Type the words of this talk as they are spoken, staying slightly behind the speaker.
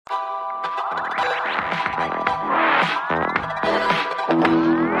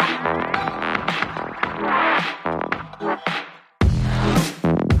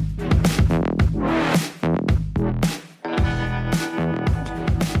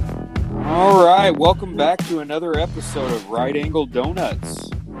All right, welcome back to another episode of Right Angle Donuts.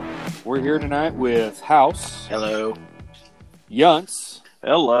 We're here tonight with House. Hello. Yunts.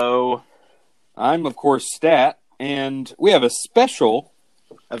 Hello. I'm, of course, Stat, and we have a special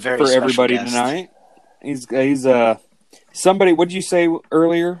for everybody guest tonight. He's somebody. What did you say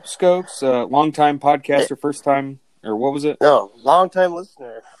earlier, Skokes? Long-time podcaster, first time, or what was it? No, long-time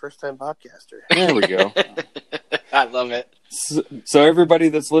listener, first-time podcaster. There we go. I love it. So everybody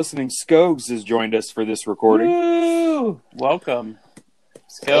that's listening, Skogs has joined us for this recording. Woo! Welcome.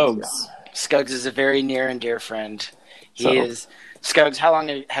 Skogs. Skuggs is a very near and dear friend. He is. Skuggs, how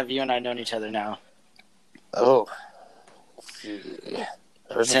long have you and I known each other now? Oh.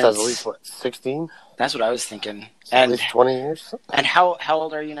 Ever since I was at least, 16? That's what I was thinking. At least 20 years? And how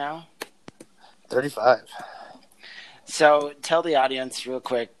old are you now? 35. So tell the audience real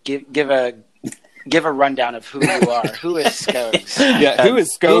quick, give a rundown of who you are. Who is Skuggs? Yeah, who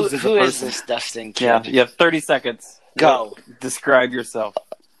is Skogs as a Who is person? this Dustin kid? Yeah, you have 30 seconds. Go. Describe yourself.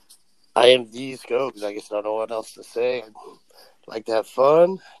 I am the Skogs. I guess I don't know what else to say. I like to have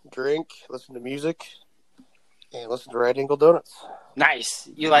fun, drink, listen to music, and listen to Right Angle Donuts. Nice.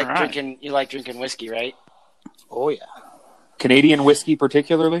 You like All right. drinking. You like drinking whiskey, right? Oh, yeah. Canadian whiskey,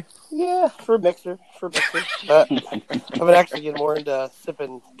 particularly? Yeah, for a mixer. But I've been actually getting more into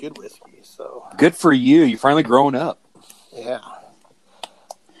sipping good whiskey, so, Good for you. You're finally growing up. yeah.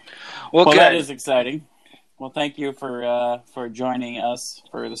 Well, Well, good. that is exciting. Well, thank you for joining us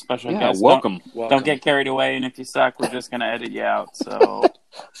for the special Yeah, guest. welcome. Don't get carried away, and if you suck, we're just going to edit you out. So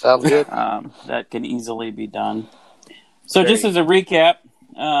Sounds good. that can easily be done. So Great. just as a recap,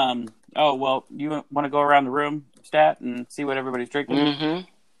 you want to go around the room, Stat, and see what everybody's drinking? Mm-hmm.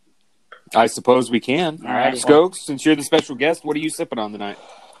 I suppose we can. All right. Skokes, since you're the special guest, what are you sipping on tonight?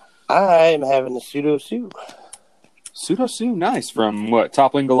 I'm having a pseudo-sue. Pseudo-Sue, nice. From what,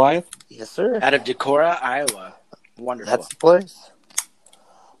 Toppling Goliath? Yes, sir. Out of Decorah, Iowa. Wonderful. That's the place.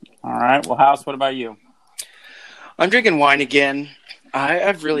 All right. Well, House, what about you? I'm drinking wine again.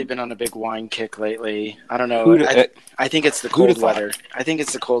 I've really been on a big wine kick lately. I don't know. I think it's the cold weather. I think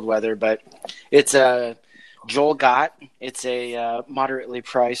it's the cold weather, but it's a Joel Gott. It's a moderately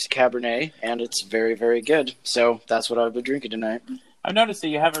priced Cabernet, and it's very, very good. So that's what I've been drinking tonight. I've noticed that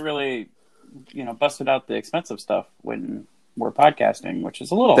you haven't really, busted out the expensive stuff when we're podcasting, which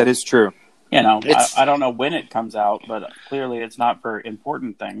is a little. That is true. I don't know when it comes out, but clearly it's not for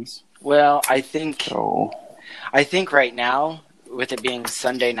important things. Well, I think So right now, with it being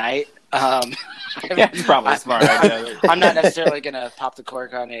Sunday night, yeah, it's probably a smart idea. I'm not necessarily going to pop the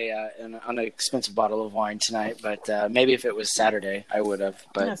cork on an expensive bottle of wine tonight, but maybe if it was Saturday, I would have.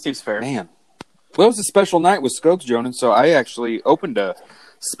 But Yeah, seems fair. Man. Well, it was a special night with Skokes, Jonan, so I actually opened a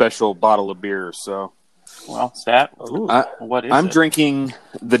special bottle of beer. So Well, Stat, what is I'm it? drinking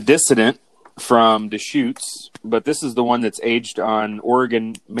the Dissident from Deschutes, but this is the one that's aged on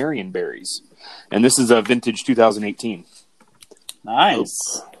Oregon Marion berries. And this is a vintage 2018.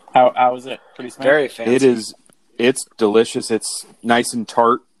 Nice. How is it? Pretty smooth? very fancy. It's delicious. It's nice and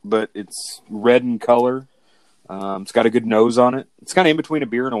tart, but it's red in color. It's got a good nose on it. It's kind of in between a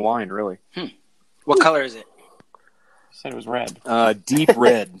beer and a wine, really. What color is it? You said it was red. Deep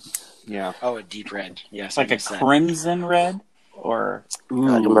red. Yeah. Oh, a deep red. Yes, It's like a I guess crimson red or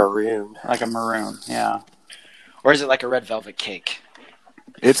Like a maroon. like a maroon. Yeah. or is it like a red velvet cake?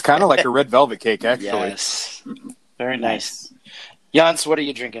 It's kind of like a red velvet cake, actually. Yes. Very nice. Jans, what are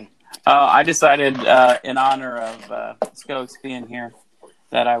you drinking? I decided, in honor of Skokes being here,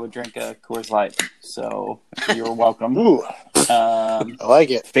 that I would drink a Coors Light. So you're welcome. Ooh, I I like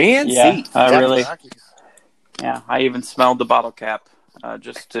it. Fancy. Yeah, really. Rockies. Yeah, I even smelled the bottle cap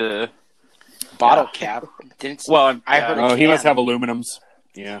just to. Bottle cap. Didn't. Well, I heard. Oh, he must can. have aluminums.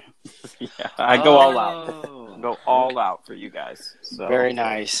 Yeah. Yeah, I go all out. Oh. Go all out for you guys. So. Very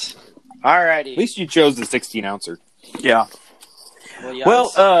nice. Alrighty. At least you chose the 16 ouncer. Yeah. Well, Jans,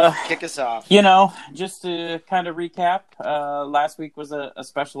 Well, kick us off. just to kind of recap, last week was a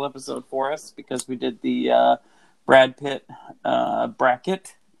special episode for us because we did the Brad Pitt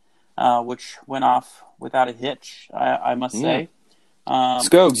bracket, which went off without a hitch, I must say.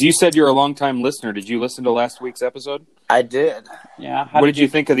 Skogs, you said you're a long-time listener. Did you listen to last week's episode? I did. Yeah. What did you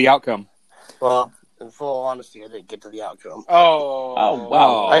think of the outcome? Well, in full honesty, I didn't get to the outcome. Oh.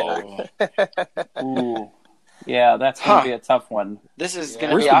 wow. Ooh. Yeah, that's going to be a tough one. This is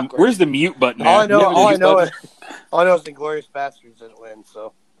going to be Where's awkward. the mute button? All I at? know, You have a all I mute know button? is, all I know is the Glorious Bastards didn't win.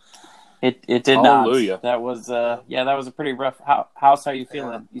 So It did Hallelujah. not. That was that was a pretty rough house. How you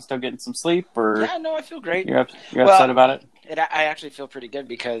feeling? You still getting some sleep, or Yeah, no, I feel great. You're upset about it? I actually feel pretty good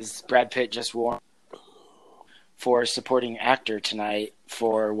because Brad Pitt just won for supporting actor tonight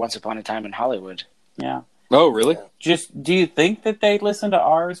for Once Upon a Time in Hollywood. Yeah. Oh, really? Just, do you think that they listened to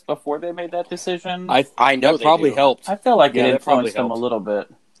ours before they made that decision? I know that probably do. helped. I feel like it that probably influenced them a helped. little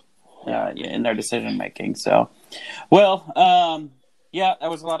bit in their decision making. So, well, that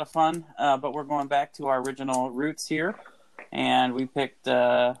was a lot of fun. But we're going back to our original roots here, and we picked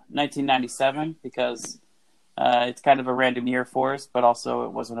 1997 because it's kind of a random year for us, but also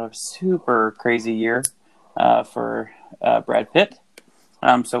it wasn't a super crazy year for Brad Pitt.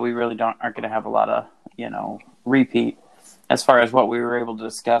 So we really aren't going to have a lot of repeat as far as what we were able to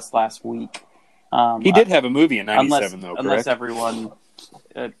discuss last week. He did have a movie in 97, though, correct? Unless everyone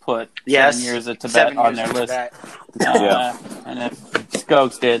put 7 Yes, years of Tibet 7 on years their of list. Tibet. And if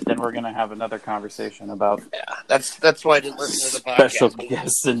Skokes did, then we're going to have another conversation about That's why I didn't listen to the podcast. special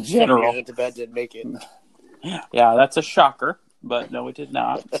guests in general. Into bed didn't make it. Yeah, that's a shocker, but no, it did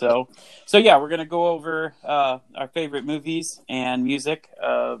not. So yeah, we're going to go over our favorite movies and music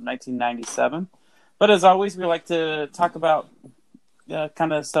of 1997. But as always, we like to talk about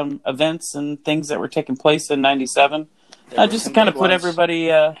kind of some events and things that were taking place in 97. Just to kind of put everybody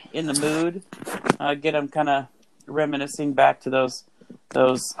in the mood, get them kind of reminiscing back to those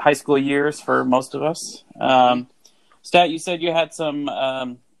high school years for most of us. Stat, you said you had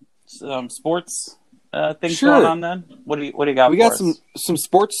some sports things going on then? What do you got We for got us? some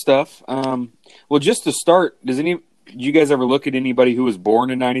sports stuff. Well, just to start, did you guys ever look at anybody who was born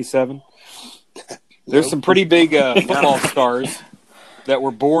in 97? There's some pretty big football stars that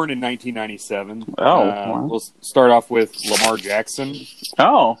were born in 1997. Oh, wow. We'll start off with Lamar Jackson,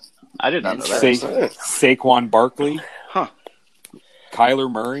 Oh, I did not know that. Saquon Barkley, Huh. Kyler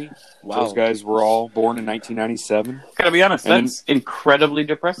Murray. Wow. Those guys were all born in 1997. Gotta be honest, And that's incredibly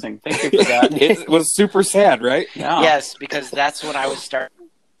depressing. Thank you for that. It was super sad, right? Yeah. Yes, because that's when I was starting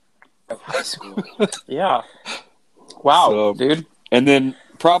high school. Yeah. Wow, So- dude. And then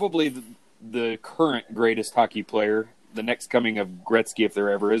probably the current greatest hockey player, the next coming of Gretzky, if there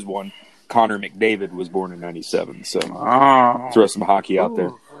ever is one, Connor McDavid, was born in 97. So Oh, throw some hockey out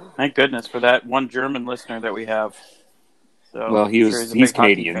there. thank goodness for that one German listener that we have. So Well, I'm sure he's a big hockey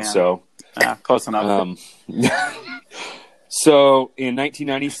Canadian, fan. so. Yeah, close enough. So in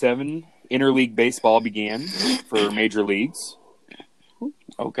 1997, interleague baseball began for major leagues.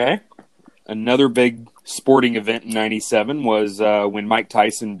 Okay. Another big sporting event in 97 was when Mike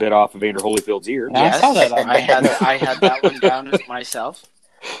Tyson bit off Evander Holyfield's ear. Yeah, I saw that on I had that one down as myself.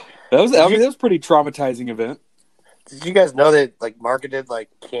 That was a pretty traumatizing event. Did you guys know that marketed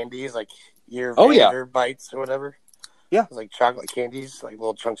candies ear bites or whatever? Yeah. It was chocolate candies,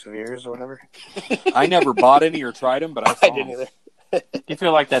 little chunks of ears or whatever. I never bought any or tried them, but I saw I didn't them. either. Do you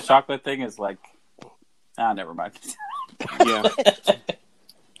feel like that chocolate thing is never mind. Yeah.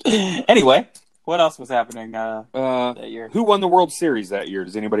 Anyway, what else was happening that year? Who won the World Series that year?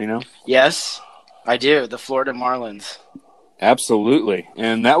 Does anybody know? Yes, I do. The Florida Marlins. Absolutely.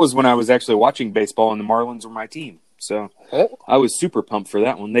 And that was when I was actually watching baseball, and the Marlins were my team. So I was super pumped for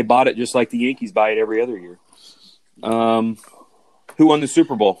that one. They bought it just like the Yankees buy it every other year. Who won the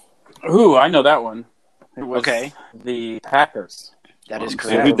Super Bowl? Ooh, I know that one. It was Okay. the Packers. That is And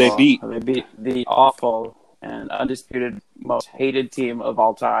correct. who'd they beat? They beat the awful and undisputed most hated team of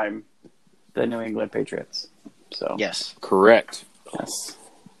all time, the New England Patriots. So Yes. Correct. yes.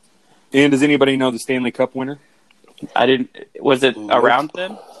 And does anybody know the Stanley Cup winner? I didn't. Was it around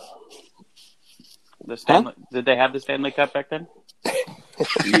then? Did they have the Stanley Cup back then?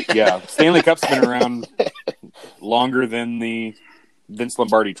 Yeah, Stanley Cup's been around longer than the Vince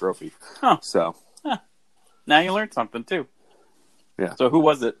Lombardi Trophy. Huh. So Now you learned something too. Yeah. So who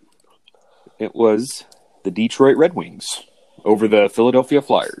was it? it was the Detroit Red Wings over the Philadelphia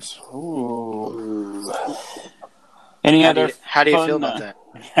Flyers. Ooh. Any How other? do you fun, feel about that?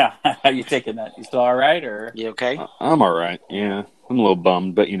 Yeah. How you taking that? You still all right, or You okay? I'm all right. Yeah, I'm a little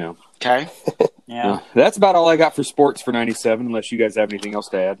bummed, but Okay. yeah? that's about all I got for sports for 97, unless you guys have anything else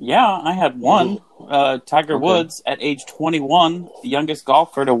to add. Yeah, I had one. Tiger Woods, at age 21, the youngest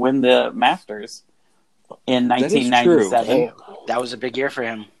golfer to win the Masters in That is 1997. That was a big year for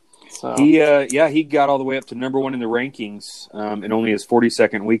him. So He got all the way up to number one in the rankings in only his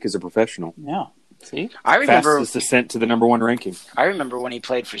 42nd week as a professional. yeah, see, I remember. Fastest ascent to the number one ranking. I remember when he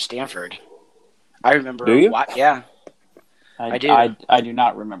played for Stanford. I remember. Do you? Yeah. I do. I do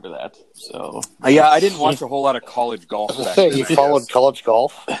not remember that. So Yeah, I didn't watch a whole lot of college golf. Back then, You I followed guess. college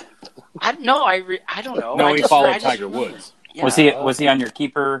golf? I don't know. I don't know. No, I he just- followed I just Tiger remember- Woods. Yeah. was he on your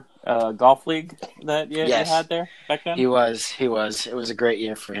keeper golf league that you had there back then? He was. It was a great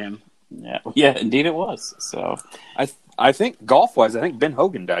year for him. Yeah, indeed it was. So I think golf-wise, I think Ben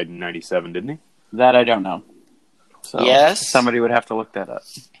Hogan died in 97, didn't he? That I don't know. So yes. Somebody would have to look that up.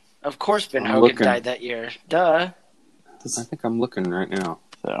 Of course Ben Hogan died that year. Duh. I think I'm looking right now.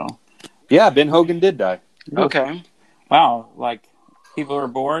 So, yeah, Ben Hogan did die. Okay. Wow, like people were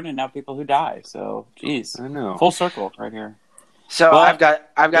born and now people who die. So, geez. I know. Full circle right here. So I've got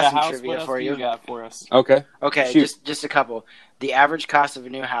some trivia for you. What got for us? Okay. Okay, just a couple. The average cost of a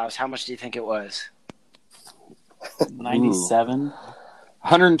new house, how much do you think it was? 97.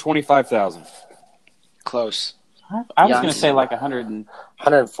 $125,000. Close. I was going to say like 100 and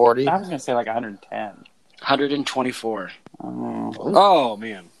 140. I was going to say like 110. 124. Oh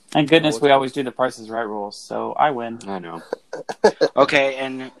man. Thank goodness we always do the Price is Right rules, so I win. I know. Okay,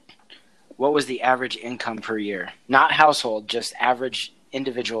 and what was the average income per year? Not household, just average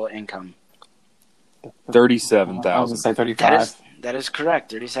individual income. 37,000. I was going to say 35. That is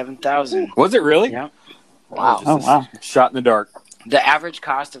correct. 37,000. Was it really? Yeah. Wow. Oh wow. Shot in the dark. The average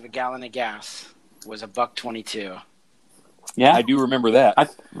cost of a gallon of gas was $1.22. Yeah, I do remember that.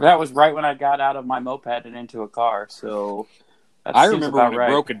 That was right when I got out of my moped and into a car. So I remember when it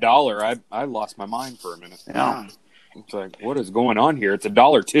broke $1. I lost my mind for a minute. Yeah. It's like, what is going on here? It's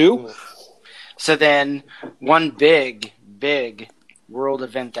 $1.02. So then, one big world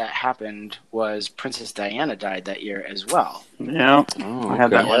event that happened was Princess Diana died that year as well. Yeah, I had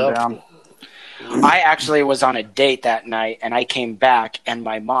that one down. I actually was on a date that night, and I came back, and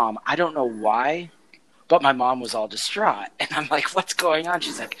my mom, I don't know why, but my mom was all distraught. And I'm like, what's going on?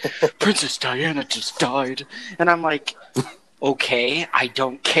 She's like, Princess Diana just died. And I'm like, okay, I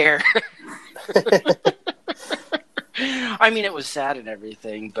don't care. I mean, it was sad and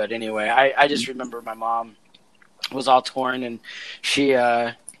everything, but anyway, I just remember my mom was all torn, and she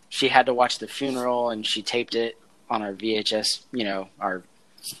had to watch the funeral, and she taped it on our VHS, our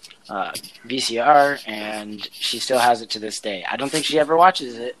VCR, and she still has it to this day. I don't think she ever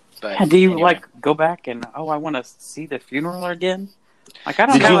watches it, but do you go back and I want to see the funeral again? Like I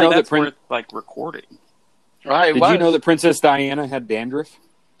don't Did know you know that's that worth like recording. Right? Did you know that Princess Diana had dandruff?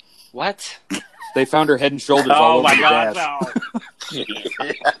 What? They found her head and shoulders all over the dash.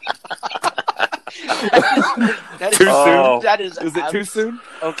 That is Too soon? That is. Is it too soon?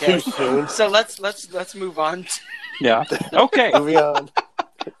 Okay. Too soon. So let's move on. Yeah. Okay. Moving on.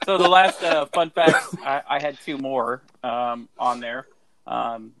 So the last fun facts, I had two more on there,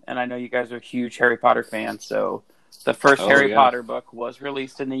 and I know you guys are huge Harry Potter fans. So the first Harry Potter book was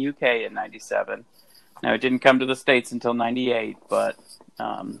released in the UK in '97. Now it didn't come to the States until '98, but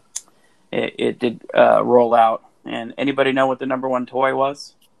it did roll out. And anybody know what the number one toy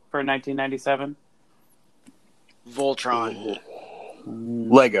was for 1997? Voltron.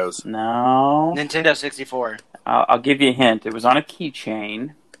 Legos. No. Nintendo 64. I'll give you a hint. It was on a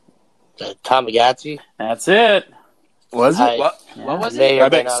keychain. Tamagotchi. That's it. Was it? What was it? I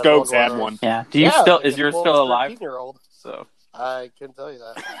bet Scopes had one. Yeah. Do you still? Is yours still alive? 13-year-old. So I couldn't tell you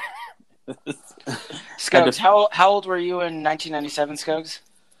that. Scopes, how old were you in 1997, Scopes?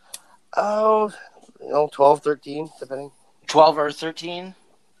 Oh, 12, 13, depending. 12 or 13?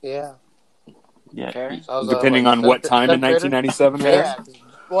 Yeah. Yeah. Fair. So I was, Depending on what time in 1997 it Yeah.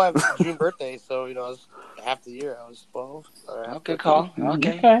 Well, I have a June birthday, so, I was half the year. I was 12. Okay, call.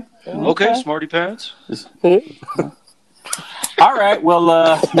 Okay. Okay. Okay, smarty pants. All right. Well,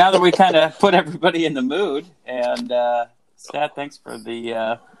 now that we kind of put everybody in the mood, and Stat, thanks for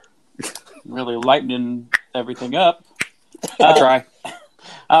the really lightening everything up. I'll try.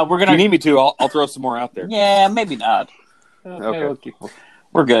 We're gonna. If you need me to, I'll throw some more out there. Yeah, maybe not. Okay.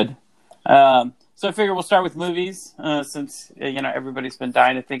 We're good. So I figure we'll start with movies, since everybody's been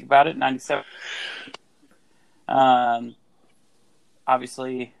dying to think about it. 97.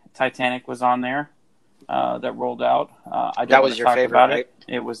 Obviously, Titanic was on there. That rolled out. That was your favorite, right?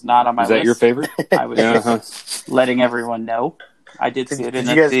 It was not on my list. Is that your favorite? I was just letting everyone know. I did see it in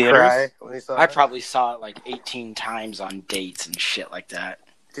the theaters. Cry when you saw I it? probably saw it like 18 times on dates and shit like that.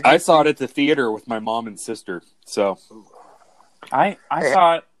 I saw it at the theater with my mom and sister. So I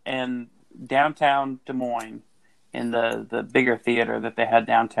saw it in downtown Des Moines in the bigger theater that they had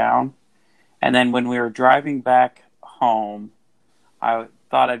downtown. And then when we were driving back home, I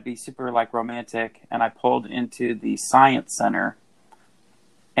thought I'd be super romantic, and I pulled into the Science Center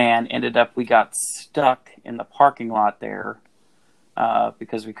and we got stuck in the parking lot there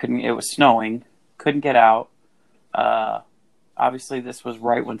because it was snowing, couldn't get out. Obviously this was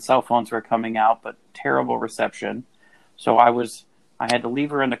right when cell phones were coming out, but terrible reception. So I had to leave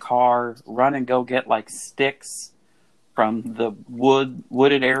her in the car, run and go get sticks from the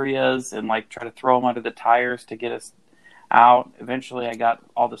wooded areas and like try to throw them under the tires to get us out. Eventually, I got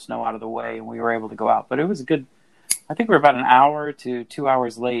all the snow out of the way, and we were able to go out. But it was a good. I think we were about an hour to 2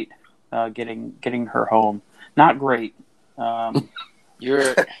 hours late getting her home. Not great. Didn't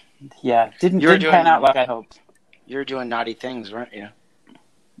pan out like I hoped. You were doing naughty things, weren't you?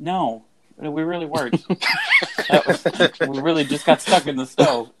 No, we really weren't. We really just got stuck in the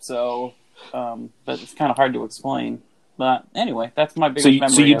snow. So, but it's kind of hard to explain. But anyway, that's my biggest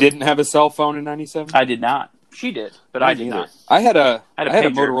memory. So you didn't have a cell phone in '97? I did not. She did, but I did not. I had a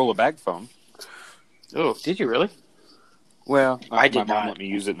Motorola bag phone. Oh, did you really? Well, I did my mom not. let me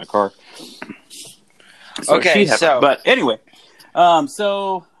use it in the car. But anyway, I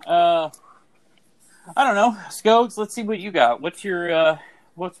don't know, Skogs. Let's see what you got. What's your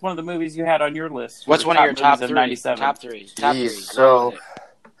what's one of the movies you had on your list? What's one of your top three? '97? Top three. So,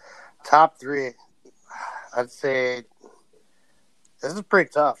 top three, I'd say this is pretty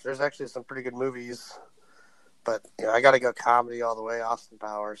tough. There's actually some pretty good movies, but I got to go comedy all the way. Austin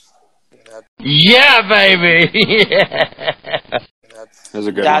Powers. Yeah, baby. That was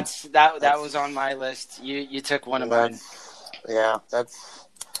a good one. That was on my list. You took one of mine. Yeah, that's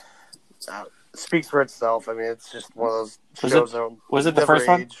speaks for itself. I mean, it's just one of those shows. Was it the first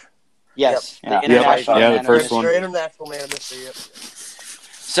one? Yes. Yep. The International Man the first one. International Man of Mystery. Yep.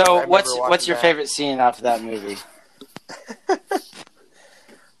 So, what's your favorite scene out of that movie?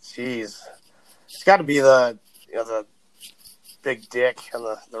 Jeez, it's got to be the big dick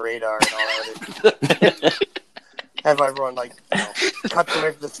on the radar and all that. Have everyone cuts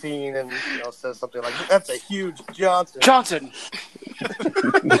away from the scene and says something like, "That's a huge Johnson." Johnson.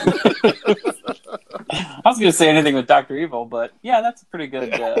 I was going to say anything with Dr. Evil, but yeah, that's a pretty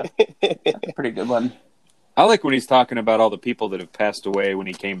good. That's a pretty good one. I like when he's talking about all the people that have passed away when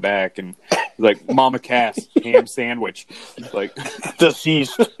he came back, and like Mama Cass ham sandwich, like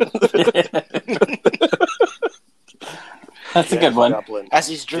deceased. That's a good one. As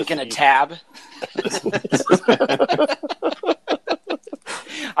he's drinking a tab.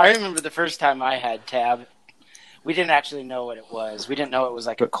 I remember the first time I had tab. We didn't actually know what it was. We didn't know it was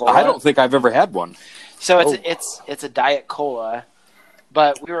like a cola. I don't think I've ever had one. So it's a diet cola,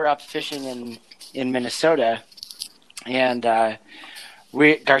 but we were up fishing in Minnesota, and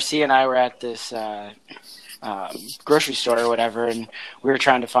Garcia and I were at this grocery store or whatever, and we were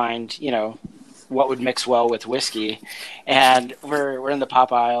trying to find what would mix well with whiskey, and we're in the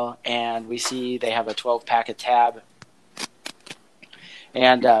pop aisle, and we see they have a 12-pack of tab,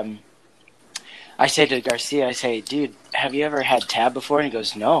 and I say to Garcia, dude, have you ever had tab before? And he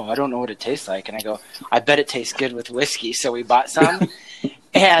goes, no, I don't know what it tastes like. And I go, I bet it tastes good with whiskey. So we bought some,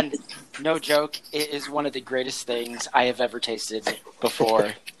 and no joke, it is one of the greatest things I have ever tasted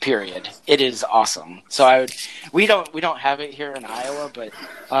before. Period. It is awesome. So we don't have it here in Iowa, but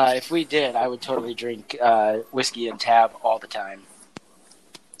if we did, I would totally drink whiskey and tab all the time.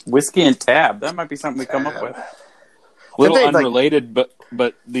 Whiskey and tab. That might be something we come up with. A little unrelated,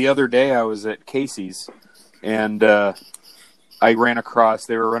 but the other day I was at Casey's, and I ran across,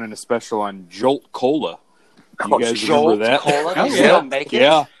 they were running a special on Jolt Cola. You guys remember that? Cola? Oh, They still make it?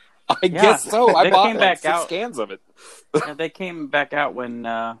 Yeah. I guess so. I bought back 6 cans of it. They came back out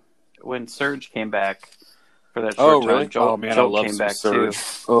when Surge came back for that short really? time. Jolt, man, Jolt I love came some back Surge. too.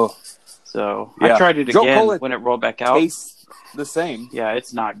 Oh, so yeah. I tried it Jolt again Cola when it rolled back out. tastes the same. Yeah,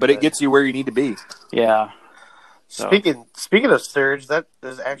 it's not good. But it gets you where you need to be. Yeah. So. Speaking of Surge, that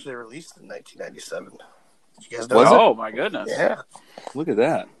was actually released in 1997. Did you guys know Was that? it? Oh my goodness! Yeah. Look at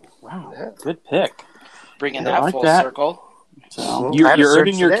that. Wow, good pick. Bringing I that like full that. circle. So. You're I had a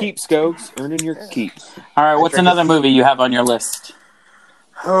earning Surge your today. keep, Skogs. Earning your keep. All right, what's another movie you have on your list?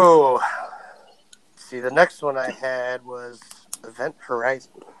 Oh, see, the next one I had was Event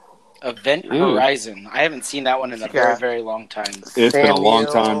Horizon. Event Horizon. I haven't seen that one in a very, very long time. It's been a long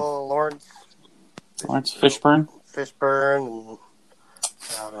time. Lawrence Fishburne. Fishburne, and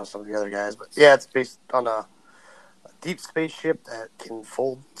I don't know some of the other guys, but yeah, it's based on a deep spaceship that can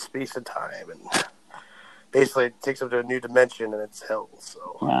fold space and time, and basically it takes them to a new dimension, and it's hell.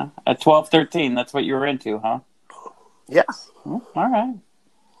 So Yeah, at 12-13, that's what you were into, huh? yeah, Oh, all right.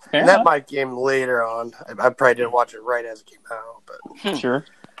 Fair and that enough. might came later on. I probably didn't watch it right as it came out, but Sure.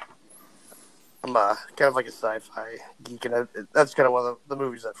 I'm kind of like a sci-fi geek, and that's kind of one of the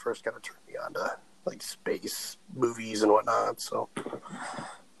movies that first kind of turned me on to like space movies and whatnot. So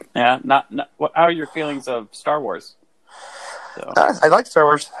Yeah. Not. How are your feelings of Star Wars? So. I like Star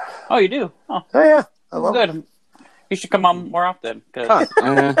Wars. Oh, you do? Oh, Oh yeah, I love it. good. You should come on more often. 'Cause-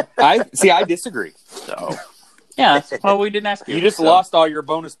 I disagree. So. Yeah. Well, we didn't ask you. You just so. lost all your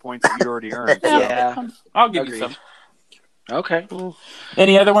bonus points that you already earned. Yeah. I'll give you Agreed. some. Okay.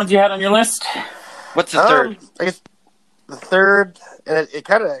 Any other ones you had on your list? What's the third? I guess the third, and it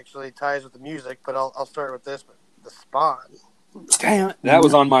kind of actually ties with the music, but I'll start with this. But the Spawn. Damn it. That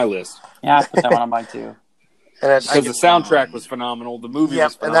was on my list. Yeah, I put that one on mine too. Because the soundtrack was phenomenal. The movie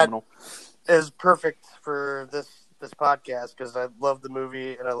was phenomenal. And that is perfect for this podcast because I love the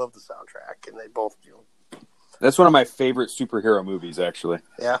movie and I love the soundtrack, and they both do. That's one of my favorite superhero movies, actually.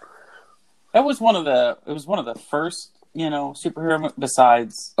 Yeah. That was one of the first, superhero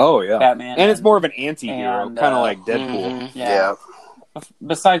besides Batman. And it's more of an anti-hero, kind of like Deadpool. Mm-hmm. Yeah.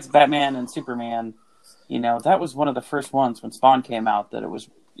 Besides Batman and Superman, that was one of the first ones when Spawn came out that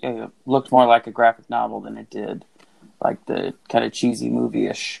it looked more like a graphic novel than it did like the kind of cheesy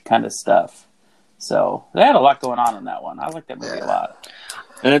movie-ish kind of stuff. So they had a lot going on in that one. I like that movie a lot.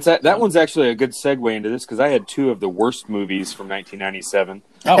 And that one's actually a good segue into this because I had two of the worst movies from 1997.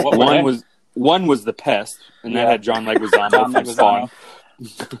 Oh, what one was The Pest, and that had John Leguizamo from Spawn.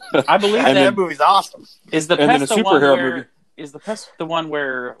 I believe that movie's awesome. Is The Pest the superhero movie? Is The Pest the one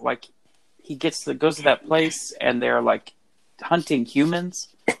where like he goes to that place and they're like hunting humans?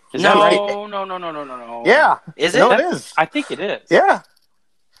 Is that right? No. Yeah. Is it? No, it is. I think it is. Yeah.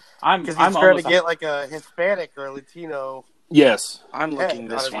 I'm trying to get like a Hispanic or a Latino. Yes. I'm looking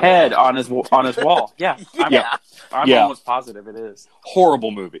this one. Head on his wall. Yeah. I'm almost positive it is.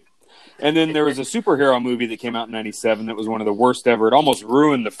 Horrible movie. And then there was a superhero movie that came out in 97 that was one of the worst ever. It almost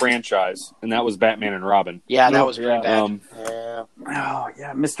ruined the franchise, and that was Batman and Robin. Yeah, that was really bad. Yeah. Oh,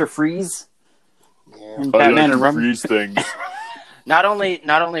 yeah. Mr. Freeze. Yeah. And Batman and Robin. Freeze things. Not only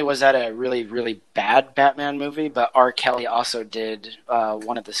was that a really, really bad Batman movie, but R. Kelly also did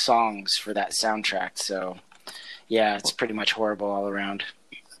one of the songs for that soundtrack. So, yeah, it's pretty much horrible all around.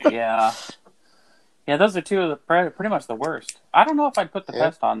 Yeah. Yeah, those are two of the pretty much the worst. I don't know if I'd put The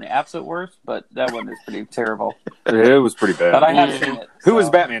Pest on the absolute worst, but that one is pretty terrible. It was pretty bad. But I have seen it. Who was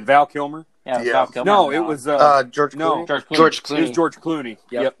Batman? Val Kilmer? Yeah, it was Val Kilmer. No, it was George Clooney. No, George Clooney. George Clooney. It was George Clooney.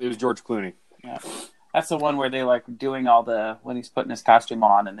 Yep, it was George Clooney. Yeah. That's the one where they like doing all when he's putting his costume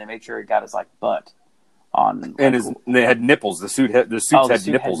on, and they made sure he got his like butt on, like, and they had nipples. The suit had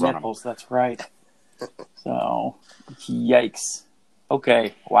nipples on them. That's right. So, yikes.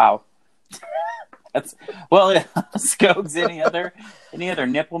 Okay, wow. Skoggs. Any other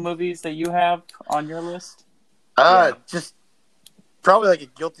nipple movies that you have on your list? Just probably like a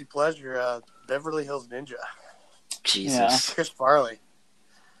guilty pleasure. Beverly Hills Ninja. Jesus, Chris Farley.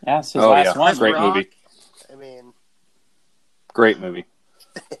 Yeah, it's his last one. Great movie. I mean, great movie.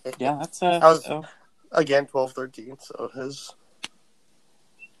 Yeah, that's I was again 12, 13, so his.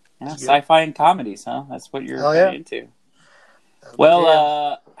 Yeah, sci-fi and comedies, huh? That's what you're into.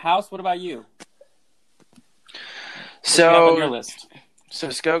 Well, House, what about you? So, on your list? So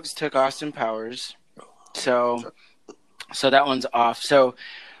Skoggs took Austin Powers. So that one's off. So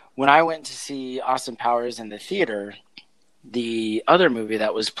when I went to see Austin Powers in the theater, the other movie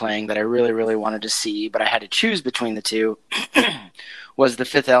that was playing that I really, really wanted to see, but I had to choose between the two, was The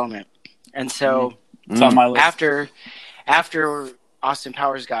Fifth Element. And so it's on my list. After Austin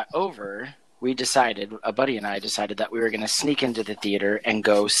Powers got over, a buddy and I decided that we were going to sneak into the theater and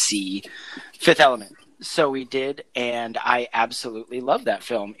go see Fifth Element. So we did, and I absolutely love that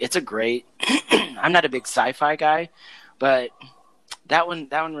film. It's a great I'm not a big sci-fi guy, but that one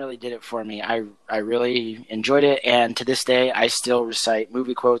really did it for me. I really enjoyed it, and to this day, I still recite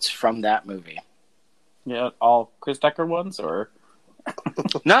movie quotes from that movie. Yeah, all Chris Tucker ones, or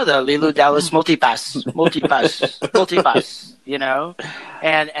no, the Leeloo Dallas multipass,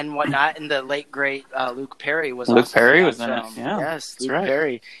 and whatnot. And the late great Luke Perry was. Luke Perry was in it. Yeah, yes, Luke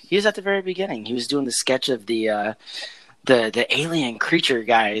Perry. He was at the very beginning. He was doing the sketch of the alien creature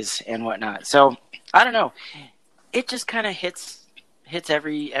guys and whatnot. So I don't know. It just kind of hits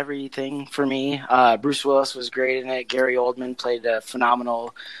everything for me. Bruce Willis was great in it. Gary Oldman played a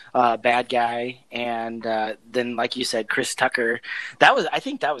phenomenal bad guy, and then, like you said, Chris Tucker. I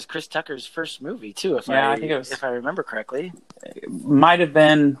think that was Chris Tucker's first movie too. If I remember correctly, it might have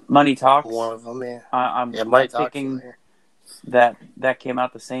been Money Talks. One of them, yeah. I'm thinking that came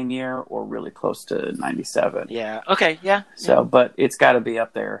out the same year or really close to 97. Yeah. Okay. Yeah. So, but it's got to be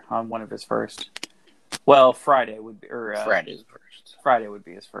up there on one of his first. Well, Friday would be, Friday's first. Friday would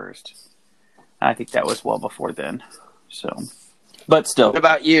be his first. I think that was well before then. So, but still. What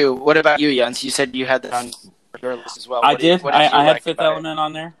about you, Jens? You said you had that on your list as well. I did. I had Fifth Element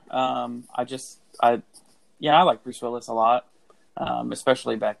on there. I like Bruce Willis a lot,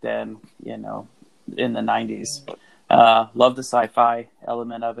 especially back then. In the 90s. Loved the sci-fi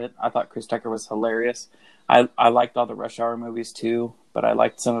element of it. I thought Chris Tucker was hilarious. I liked all the Rush Hour movies too, but I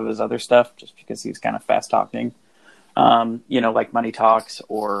liked some of his other stuff just because he was kind of fast talking. like Money Talks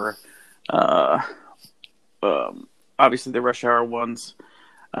or obviously the Rush Hour ones,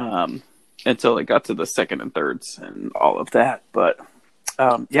 until it got to the second and thirds and all of that. But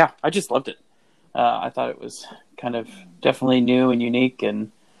I just loved it. I thought it was kind of definitely new and unique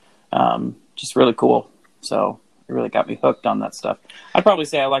and just really cool. So it really got me hooked on that stuff. I'd probably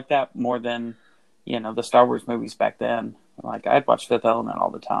say I like that more than, the Star Wars movies back then. Like, I'd watch Fifth Element all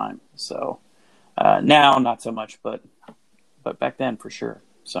the time. So now, not so much, but back then for sure.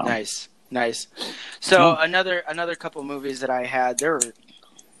 So Nice. So another couple movies that I had, there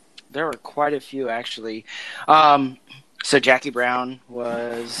were quite a few actually. So Jackie Brown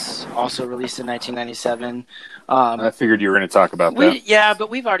was also released in 1997. I figured you were going to talk about that. Yeah, but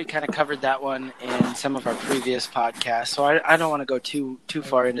we've already kind of covered that one in some of our previous podcasts, so I don't want to go too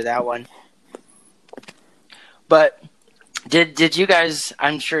far into that one. But did you guys?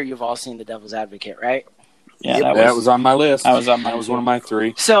 I'm sure you've all seen The Devil's Advocate, right? Yeah, that was on my list. That was one of my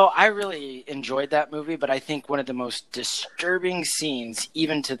three. So I really enjoyed that movie, but I think one of the most disturbing scenes,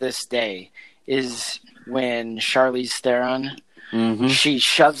 even to this day, is when Charlize Theron, she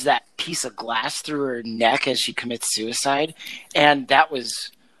shoves that piece of glass through her neck as she commits suicide, and that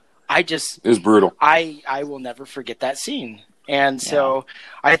was, it was brutal. I will never forget that scene, and so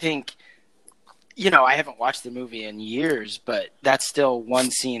I think, I haven't watched the movie in years, but that's still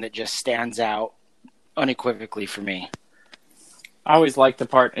one scene that just stands out unequivocally for me. I always liked the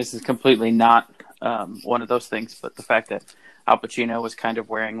part. This is completely not one of those things, but the fact that Al Pacino was kind of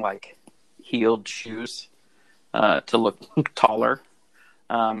wearing like heeled shoes to look taller,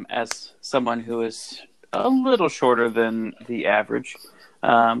 as someone who is a little shorter than the average.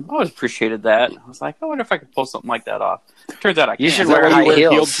 I always appreciated that. I was like, I wonder if I could pull something like that off. Turns out I can't. You should wear high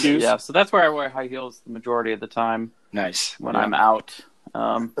heels. Shoes? Yeah, so that's where I wear high heels the majority of the time. Nice. When I'm out,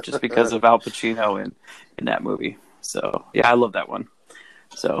 just because of Al Pacino in that movie. So yeah, I love that one.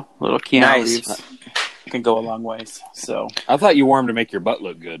 So little Keanu Reeves can go a long ways. So I thought you wore them to make your butt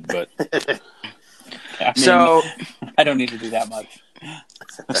look good, but I don't need to do that much.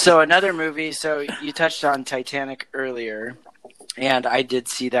 So another movie. So you touched on Titanic earlier, and I did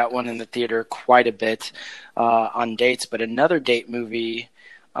see that one in the theater quite a bit on dates. But another date movie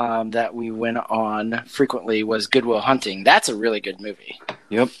that we went on frequently was Good Will Hunting. That's a really good movie.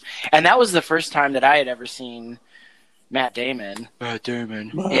 Yep. And that was the first time that I had ever seen Matt Damon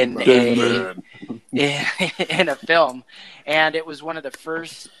in a film, and it was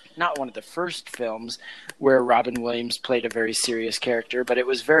not one of the first films where Robin Williams played a very serious character, but it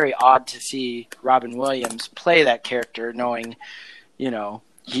was very odd to see Robin Williams play that character, knowing,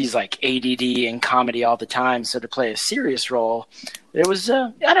 he's like ADD and comedy all the time. So to play a serious role, it was,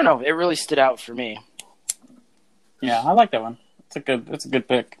 I don't know, it really stood out for me. Yeah, I like that one. It's a good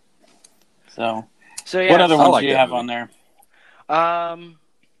pick. So yeah, what other ones do you have on there?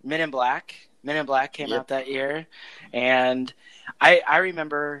 Men in Black. Men in Black came out that year, and I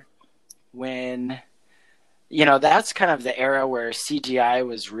remember when, that's kind of the era where CGI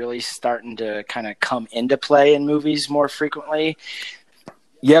was really starting to kind of come into play in movies more frequently.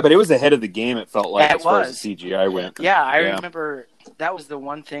 Yeah, but it was ahead of the game, it felt like, as far as CGI went. Yeah, I remember that was the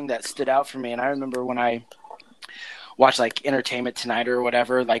one thing that stood out for me, and I remember when I watched like Entertainment Tonight or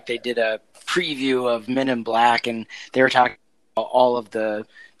whatever, like they did a preview of Men in Black, and they were talking about all of the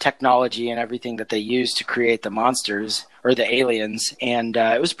technology and everything that they used to create the monsters or the aliens, and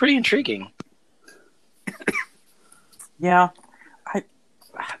it was pretty intriguing. Yeah,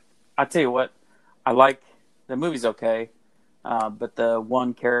 I tell you what, I like the movie's okay, but the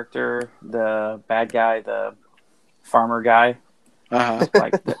one character, the bad guy, the farmer guy,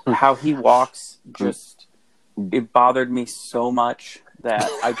 like how he walks, just it bothered me so much that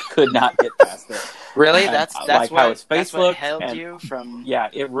I could not get past it. Really? That's like what, how his face looked, held you from. Yeah,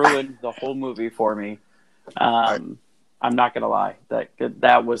 it ruined the whole movie for me. I'm not gonna lie.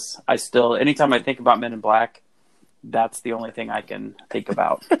 That was anytime I think about Men in Black, that's the only thing I can think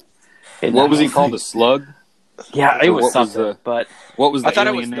about. What was he called? A slug? Yeah, it was something. But what was the I thought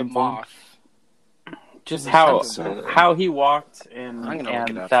it alien was the name moth. Just how he walked and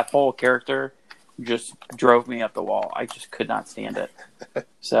that whole character just drove me up the wall. I just could not stand it.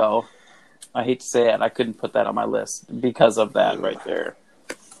 So I hate to say it, I couldn't put that on my list because of that right there.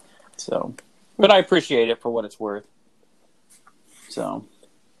 So, but I appreciate it for what it's worth. So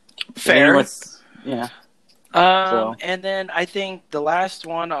fair. Yeah. And then I think the last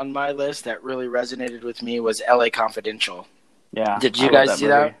one on my list that really resonated with me was LA Confidential. Yeah. Did you guys see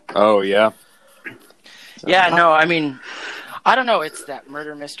that? Oh, yeah. So, yeah, no, I mean, I don't know. It's that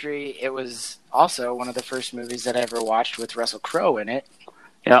murder mystery. It was also one of the first movies that I ever watched with Russell Crowe in it.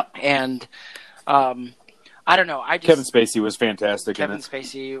 Yeah. And I don't know. Kevin Spacey was fantastic. Kevin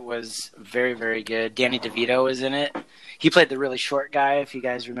Spacey was very, very good. Danny DeVito was in it. He played the really short guy, if you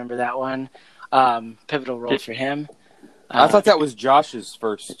guys remember that one. Pivotal role for him. I thought that was Josh's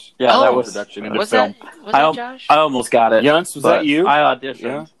first that was production in the film. Was that Josh? I almost got it. Yunce, was that you? I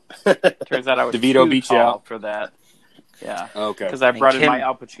auditioned. Yeah. Turns out I was DeVito too beat you tall out for that. Yeah. Okay. Because I brought in my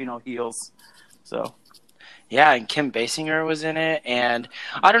Al Pacino heels. So. Yeah, and Kim Basinger was in it, and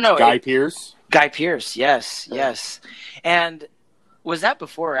I don't know. Guy Pearce, yes. And was that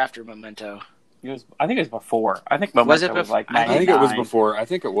before or after Memento? I think it was before. I think Memento was like 99. I think it was before. I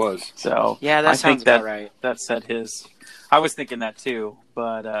think it was. So yeah, that sounds about right. That said his. I was thinking that too,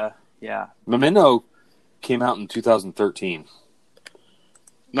 but yeah. Memento came out in 2013.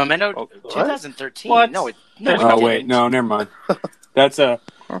 Memento 2013. What? No, wait, no, never mind. That's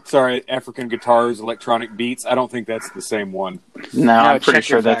sorry, African Guitars, Electronic Beats. I don't think that's the same one. No, I'm pretty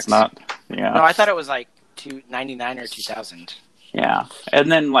sure that's not. Yeah. No, I thought it was like 99 or 2000. Yeah,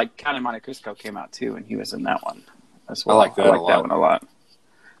 and then like Count of Monte Cristo came out too, and he was in that one as well. I like that that one a lot.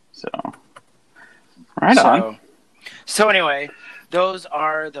 So, on. So anyway, those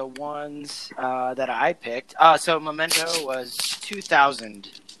are the ones that I picked. So Memento was 2000.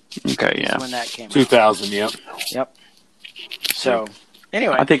 Okay, yeah. When that came 2000, out. Yep. So,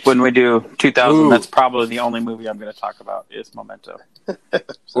 anyway. I think when we do 2000, that's probably the only movie I'm going to talk about is Memento.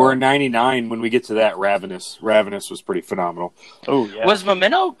 Or 99, when we get to that, Ravenous. Ravenous was pretty phenomenal. Oh, yeah. Was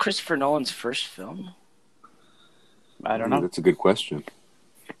Memento Christopher Nolan's first film? I don't know. That's a good question.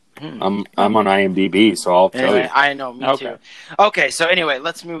 I'm on IMDb, so I'll tell you. I know, me too. Okay, so anyway,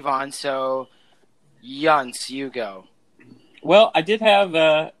 let's move on. So, Yunce, you go. Well, I did have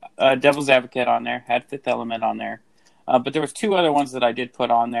Devil's Advocate on there, had Fifth Element on there. But there was two other ones that I did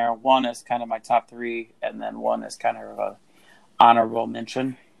put on there. One is kind of my top three, and then one is kind of a honorable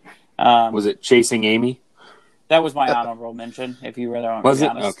mention. Was it Chasing Amy? That was my honorable mention, if you really want to be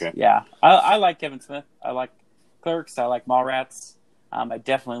honest. Okay. Yeah. I like Kevin Smith. I like Clerks. I like Mallrats. I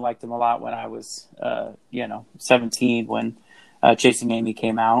definitely liked him a lot when I was, 17 when Chasing Amy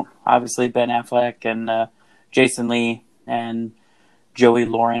came out. Obviously, Ben Affleck and Jason Lee and Joey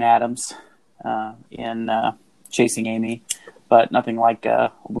Lauren Adams in Chasing Amy, but nothing like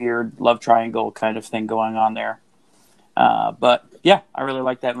a weird love triangle kind of thing going on there. But yeah, I really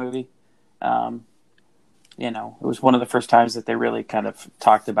liked that movie. It was one of the first times that they really kind of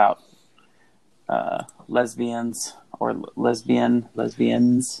talked about lesbians or lesbians.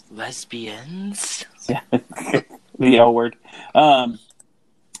 Yeah, the L word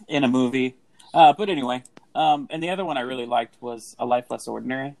in a movie. But anyway, and the other one I really liked was A Life Less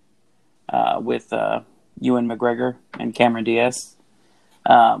Ordinary with Ewan McGregor and Cameron Diaz.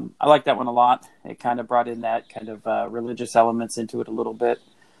 I like that one a lot. It kind of brought in that kind of religious elements into it a little bit,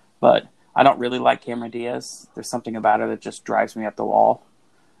 but I don't really like Cameron Diaz. There's something about her that just drives me up the wall,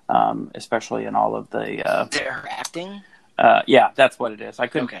 especially in all of the... her acting? Yeah, that's what it is. I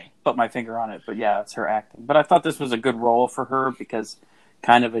couldn't put my finger on it, but yeah, it's her acting. But I thought this was a good role for her because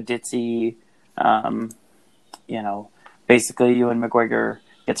kind of a ditzy, basically Ewan McGregor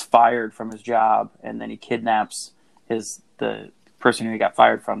gets fired from his job, and then he kidnaps the person who he got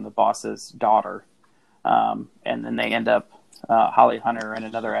fired from, the boss's daughter, and then they end up Holly Hunter and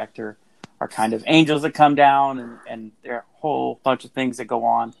another actor are kind of angels that come down, and there are a whole bunch of things that go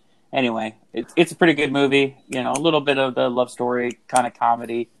on. Anyway, it's a pretty good movie. A little bit of the love story kind of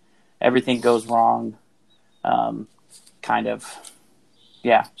comedy. Everything goes wrong. Kind of,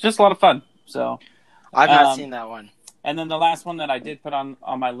 yeah, it's just a lot of fun. So I've not seen that one. And then the last one that I did put on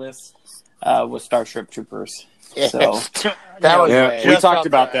my list was Starship Troopers. So we talked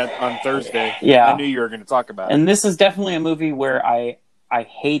about that on Thursday. Yeah, I knew you were going to talk about it. And this is definitely a movie where I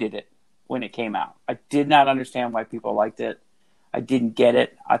hated it when it came out. I did not understand why people liked it. I didn't get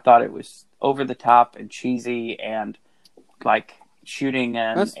it. I thought it was over the top and cheesy and like shooting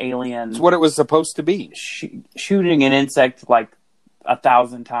an alien. That's what it was supposed to be. Shooting an insect like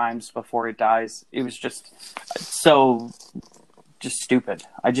 1,000 times before it dies. It was just so stupid.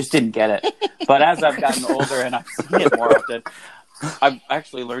 I just didn't get it. But as I've gotten older and I've seen it more often, I've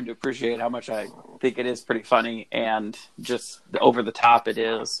actually learned to appreciate how much I think it is pretty funny and just over the top it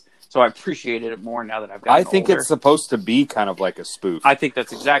is. So I appreciated it more now that I've gotten older. I think it's supposed to be kind of like a spoof. I think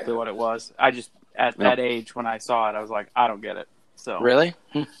that's exactly what it was. I just, at that age when I saw it, I was like, I don't get it. So really?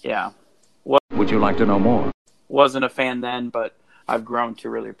 Yeah. Would you like to know more? Wasn't a fan then, but I've grown to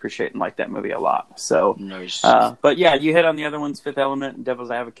really appreciate and like that movie a lot. So, nice. But yeah, you hit on the other ones. Fifth Element and Devil's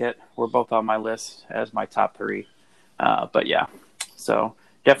Advocate were both on my list as my top three. But yeah, so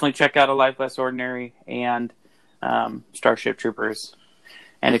definitely check out A Life Less Ordinary and Starship Troopers.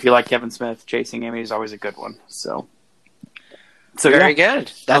 And if you like Kevin Smith, Chasing Amy is always a good one. So very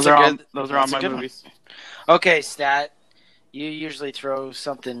good. Those are all my movies. Okay, Stat. You usually throw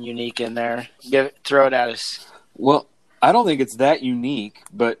something unique in there. Throw it at us. Well, I don't think it's that unique,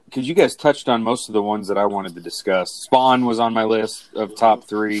 but because you guys touched on most of the ones that I wanted to discuss. Spawn was on my list of top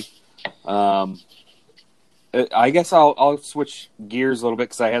 3. I guess I'll switch gears a little bit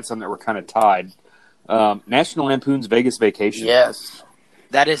because I had some that were kind of tied. National Lampoon's Vegas Vacation. Yes.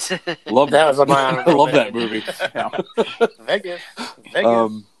 That is Love That was on my I love that movie. Vegas.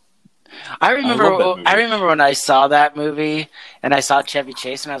 I remember when I saw that movie and I saw Chevy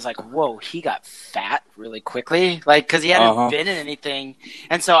Chase and I was like, "Whoa, he got fat really quickly!" Like because he hadn't been in anything,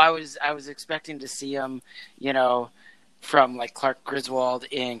 and so I was expecting to see him, from like Clark Griswold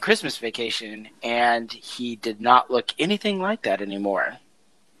in Christmas Vacation, and he did not look anything like that anymore.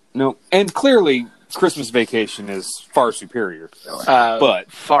 No, and clearly Christmas Vacation is far superior, but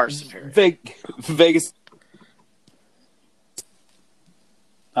far superior. Vegas.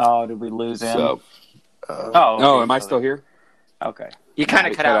 Oh, did we lose him? So, okay, am I still here? Okay. You kind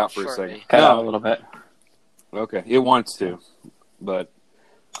of cut out for a shortly. second. Cut out a little bit. Okay, it wants to, but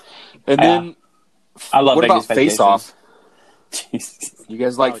then I love what Vegas about Face Vacation. Off? Jesus. You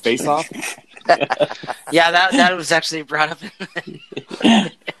guys like Face Off? Yeah, that was actually brought up.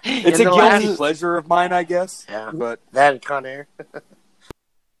 It's a guilty pleasure of mine, I guess. Yeah. But That and Con Air.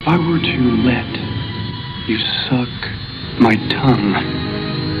 If I were to let you suck my tongue,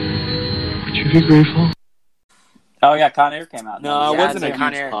 would you be grateful? Oh yeah, Con Air came out. no, I Yeah, wasn't a it's huge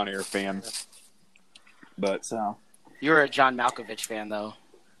Con Air. Con Air fan. But So You're a John Malkovich fan, though.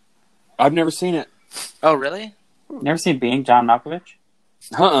 I've never seen it. Oh, really? never seen Being John Malkovich?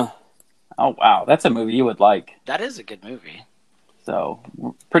 Uh-uh. Oh wow, that's a movie you would like. That is a good movie. So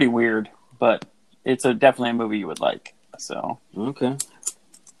pretty weird, but it's definitely a movie you would like. So Okay.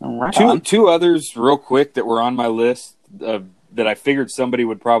 right on. Two others real quick that were on my list that I figured somebody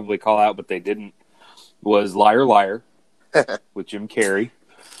would probably call out, but they didn't, was Liar Liar with Jim Carrey.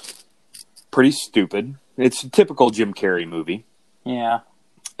 Pretty stupid. It's a typical Jim Carrey movie. Yeah.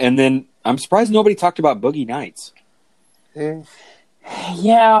 And then I'm surprised nobody talked about Boogie Nights.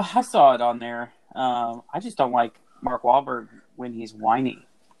 Yeah, I saw it on there. I just don't like Mark Wahlberg when he's whiny.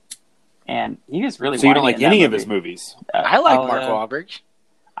 And he is really So you don't whiny like in that any of movie. his movies? I like Mark Wahlberg.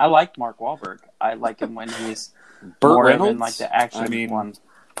 I like Mark Wahlberg. I like him when he's Burt more Reynolds? in like the action one.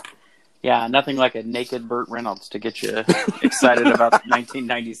 Yeah, nothing like a naked Burt Reynolds to get you excited about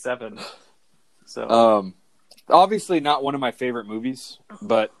 1997. So obviously not one of my favorite movies,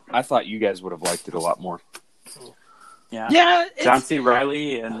 but I thought you guys would have liked it a lot more. yeah, John C.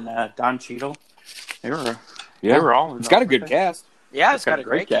 Reilly and Don Cheadle. They were all. It's got a good cast. Yeah, it's got a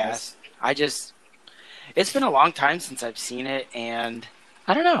great cast. It's been a long time since I've seen it, and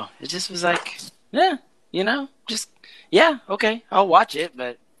I don't know. It just was like, okay, I'll watch it,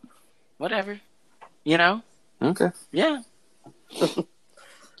 but whatever, Okay. Yeah.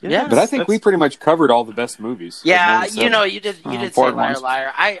 Yeah, But I think we pretty much covered all the best movies. Yeah, you did say Ford Liar ones.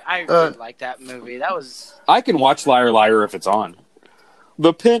 Liar. I really like that movie. That was I can watch Liar Liar if it's on.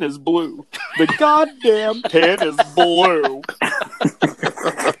 The pen is blue. The goddamn pen is blue.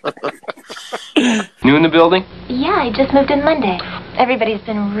 New in the building? Yeah, I just moved in Monday. Everybody's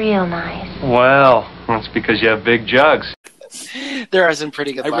been real nice. Well, that's because you have big jugs. there are some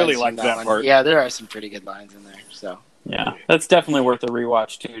pretty good I lines really in like that one. part. Yeah, there are some pretty good lines in there. So Yeah, that's definitely worth a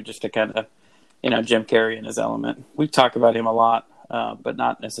rewatch too, just to kind of, Jim Carrey in his element. We talk about him a lot, but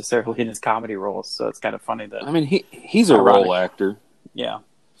not necessarily in his comedy roles. So it's kind of funny that. I mean, he's a Ironic. role actor. Yeah.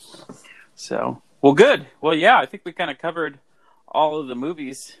 So, well, good. Well, yeah, I think we kind of covered all of the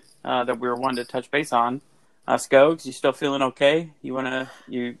movies that we were wanting to touch base on. Skogs, you still feeling okay?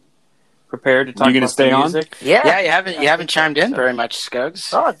 You prepared to talk You gonna about stay some on? music? yeah, you haven't chimed in very much, Scuggs.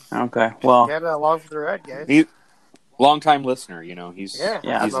 Oh, Okay. Well, get along for the ride, guys. Long-time listener, he's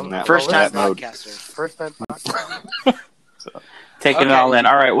Yeah. he's in that First time that mode. podcaster. First time. taking it all in.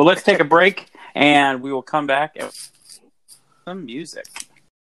 All right. Well, let's take a break, and we will come back with some music.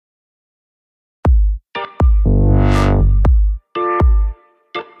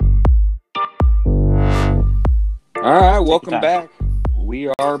 All right, welcome back. We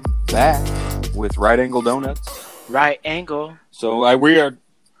are back with Right Angle Donuts. Right angle. So we are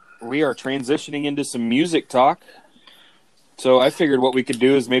transitioning into some music talk. So I figured what we could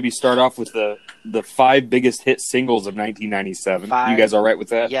do is maybe start off with the 5 biggest hit singles of 1997. You guys all right with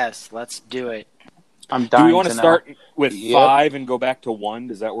that? Yes, let's do it. I'm Do dying we want to know. start with 5 and go back to 1?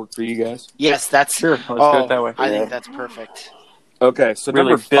 Does that work for you guys? Yes, that's Sure. Let's do it that way. I think that's perfect. Okay, so Really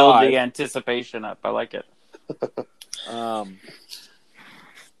number build 5. the anticipation up. I like it.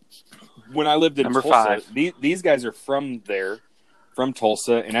 when I lived in Number Tulsa, 5. These guys are from there, from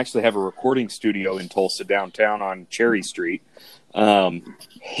Tulsa, and actually have a recording studio in Tulsa downtown on Cherry Street.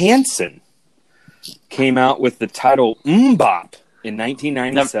 Hanson came out with the title MMMBop in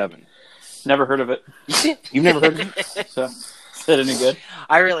 1997. Never heard of it. You've never heard of it? So, is it any good?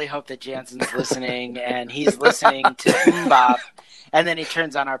 I really hope that Jansen's listening and he's listening to MMMBop, and then he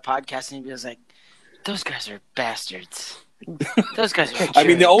turns on our podcast and he goes like, "Those guys are bastards. Those guys are." I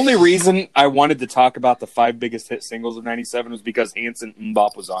mean, the jerks." only reason I wanted to talk about the 5 biggest hit singles of '97 was because Hanson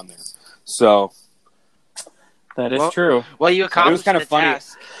MMMBop was on there. So That is true. Well, you accomplished kinda the funny.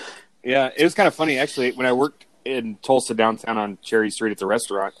 task. yeah, it was kind of funny actually. When I worked in Tulsa downtown on Cherry Street at the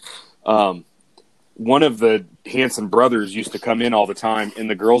restaurant, one of the Hanson brothers used to come in all the time, and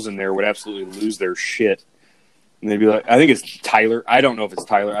the girls in there would absolutely lose their shit. And they'd be like, I think it's Tyler. I don't know if it's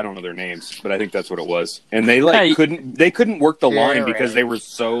Tyler. I don't know their names, but I think that's what it was. And they couldn't work the line because right. they were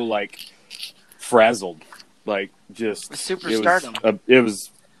so like frazzled, like just Superstardom. It was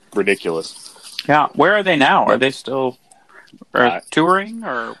ridiculous. Yeah. Where are they now? Are they still touring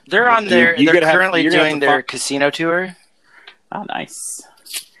or? They're on their. You're They're gonna have- currently you're gonna have doing to their find- casino tour. Oh, nice.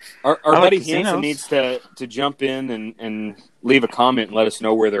 Our I like buddy casinos. Hanson needs to jump in and leave a comment and let us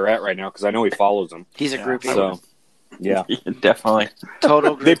know where they're at right now because I know he follows them. He's a groupie. So yeah. Definitely.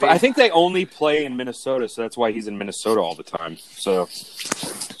 Total groupie. I think they only play in Minnesota, so that's why he's in Minnesota all the time. So,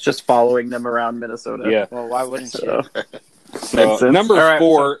 Just following them around Minnesota. yeah. Well, why wouldn't you? So, So Makes sense. number All right,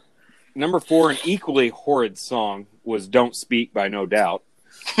 four, an equally horrid song was "Don't Speak" by No Doubt.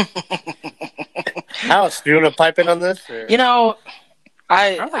 House, do you want to pipe in on this? Or? You know,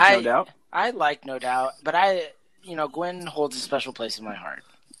 I like No Doubt. I like No Doubt, but Gwen holds a special place in my heart.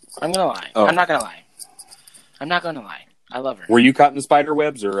 I'm gonna lie. Oh. I'm not gonna lie. I'm not gonna lie. I love her. Were you caught in the spider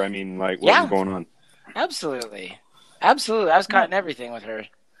webs, or I mean, like, what Yeah. was going on? Absolutely. I was caught in everything with her. It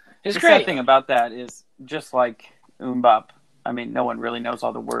was The great. sad thing about that is just like MMMBop. I mean, no one really knows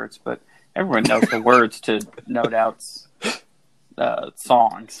all the words, but everyone knows the words to No Doubt's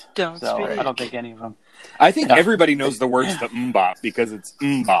songs. Don't So speak. I don't think any of them. I think Yeah. everybody knows the words to MMMBop because it's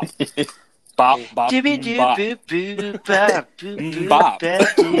MMMBop. Bop, bop, MMMBop. Bop.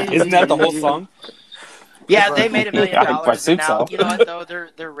 Isn't that the whole song? Yeah, they made $1 million. I And assume now, so. you know what though?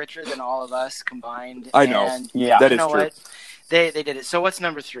 They're richer than all of us combined. I know. And Yeah. That you is know true. what? They did it. So what's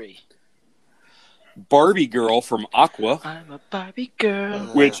number 3? Barbie Girl from Aqua, I'm a Barbie girl.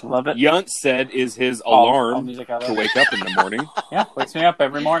 which Love it. Yunt said is his All alarm music I to love. wake up in the morning. Yeah, wakes me up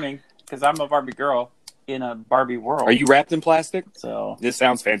every morning because I'm a Barbie girl in a Barbie world. Are you wrapped in plastic? So This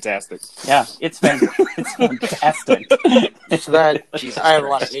sounds fantastic. yeah, it's fantastic. So that Jesus I have a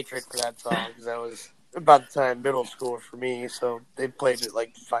lot of Christ. hatred for that song because that was about the time middle school for me. So they played it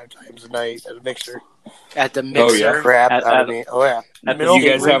like 5 times a night at a mixer. At the mixer. Oh, yeah. Crap At- out at- of me. Oh yeah, at the- middle You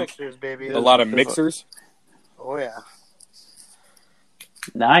guys school have mixers, baby. A lot of mixers. Oh yeah.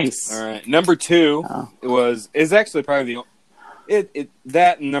 Nice. All right, number 2 Oh. is actually probably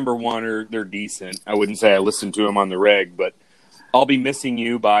that and number 1 they're decent. I wouldn't say I listened to them on the reg, but "I'll Be Missing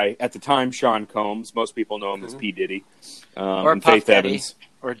You" by at the time Sean Combs. Most people know him as P Diddy, Or and Puff Faith Daddy. Evans,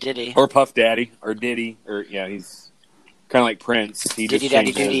 Or Diddy. or Puff Daddy, or Diddy, or yeah, he's kind of like Prince. He Diddy just Daddy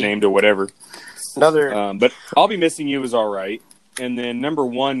changed his Diddy. name to whatever. Another But "I'll Be Missing You" is all right. And then number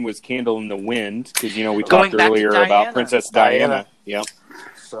 1 was "Candle in the Wind" because we Going talked back to earlier Diana. about Princess Diana. Yep.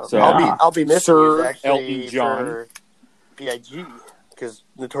 so Yeah. I'll be missing Sir you actually Elton John. for B.I.G. because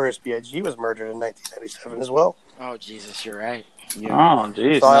Notorious B.I.G. was murdered in 1997 as well. Oh, Jesus, you're right. Oh,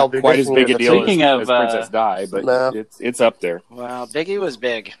 jeez. So I'll be Quite as missing big you a the deal Speaking as of, Princess Di, but No. it's up there. Wow, Biggie was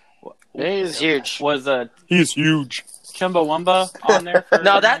big. He was huge. Was He's huge. Chumbawamba on there? For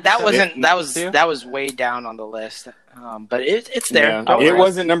No, that wasn't. too? That was way down on the list. But it's there. Yeah. Don't It worry.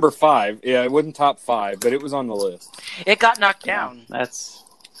 wasn't number 5. Yeah, it wasn't top 5, but it was on the list. It got knocked down. That's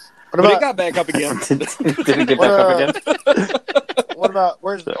What But it about got back up again. didn't get back up again.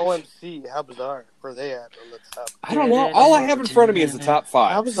 where's the OMC? How bizarre? Where are they at on the top? I don't know. All I have in front of me is the top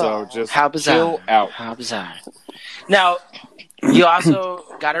 5. How bizarre. So just How bizarre. chill out. How bizarre. Now, you also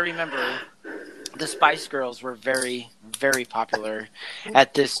got to remember the Spice Girls were very, very popular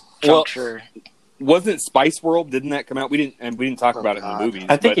at this Well, juncture. Wasn't Spice World? Didn't that come out? We didn't talk about it in the movies.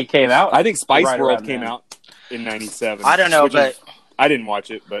 I think but it came out. I think Spice right World around came then. out in 97. I don't know, which is- but I didn't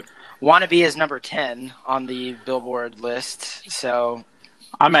watch it, but Wannabe is number 10 on the Billboard list. So,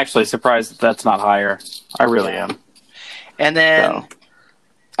 I'm actually surprised that's not higher. I really am. and then So.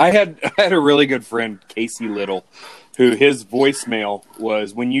 I had a really good friend, Casey Little, who his voicemail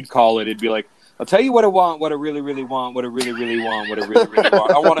was when you'd call it, it'd be like, "I'll tell you what I want, what I really, really want, what I really, really want, what I really, really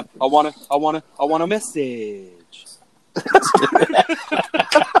want. I want a message."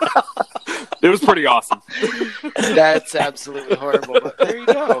 It was pretty awesome. That's absolutely horrible, but there you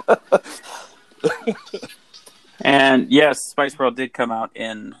go. And yes, Spice World did come out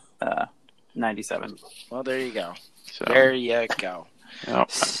in 97. Well, there you go. So, There you go. I'm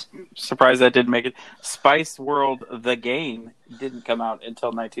surprised that didn't make it. Spice World, the game, didn't come out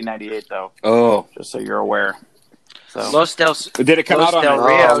until 1998, though. Oh, Just so you're aware. So Los Del did it come Los out on Del the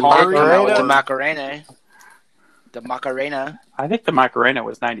Rio did Atari? come out with the Macarena. The Macarena. I think the Macarena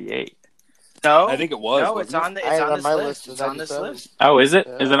was 98. No, I think it was. No, wasn't it's it? on the I had it's it on this my list. list It's on this 97. list. Oh, is it?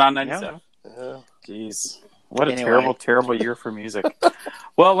 Yeah. Is it on 97? Yeah. Jeez. What a Anyway. terrible year for music.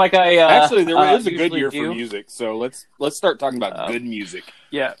 Well, like I Actually, there was a good usually year do. for music. So let's start talking about good music.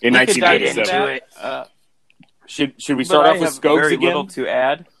 Yeah, In we could dive 1997. into that. Should we But start I off with have Scoggs very again? little to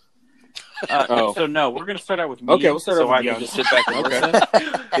add. Oh. So no, we're going to start out with me. Okay, we'll start so out with I can Young. just sit back and Okay.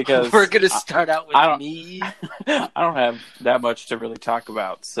 listen because We're gonna start out I with don't- me. I don't have that much to really talk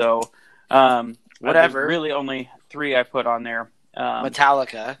about. So Whatever. there's really only 3 I put on there.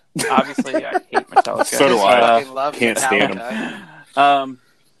 Metallica. Obviously, I hate Metallica. So do I. fucking love Can't stand Metallica.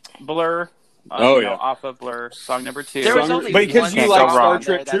 Blur. Oh, yeah. Off of Blur, song number 2. There was Song- only but because one you Can't like go Star wrong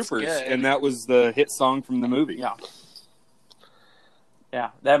Trek there, that's Troopers, good. and that was the hit song from the movie. Yeah.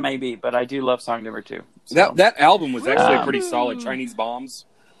 Yeah, that may be, but I do love song number 2. So. That album was actually Um, pretty solid. Chinese Bombs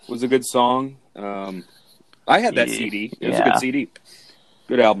was a good song. I had that CD. It was a Yeah. good CD.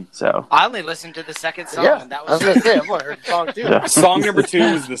 Good album. So I only listened to the second song, Yeah, and that I was was gonna say I've only heard the song too. Yeah. Song number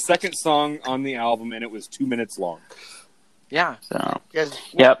 2 was the second song on the album, and it was 2 minutes long. yeah. So, You guys,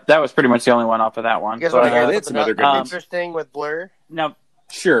 yep, that was pretty much the only one off of that one. you guys So, want to yeah, hear they had some other good ones. interesting with Blur? now,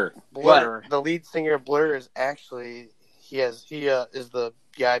 Sure. Blur, the lead singer of Blur is actually he is the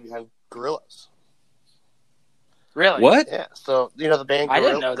guy behind Gorillaz. Really? What? Yeah, so you know the band I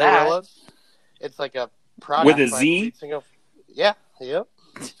didn't know that. Gorillaz? It's like a product With a by Z? the lead singer of- yeah, yep.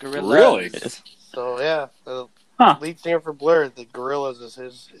 Gorilla. Really? So yeah, the Huh. lead singer for Blur, the Gorillaz is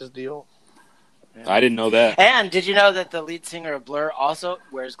his deal. I didn't know that. And did you know that the lead singer of Blur also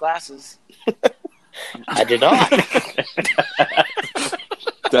wears glasses? I did not.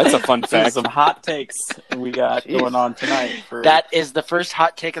 That's a fun there's fact. some hot takes we got Jeez. going on tonight. For, That is the first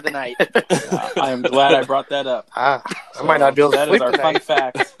hot take of the night. I am glad I brought that up. I might not be able to That is sleep our fun tonight.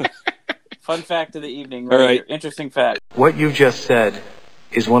 fact. Fun fact of the evening. All Right right. here. Interesting fact. What you just said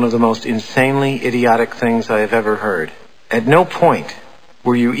is one of the most insanely idiotic things I have ever heard. At no point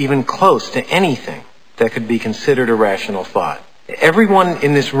were you even close to anything that could be considered a rational thought. Everyone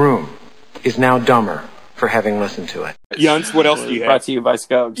in this room is now dumber for having listened to it. Yuns, what else do you Brought have? to you by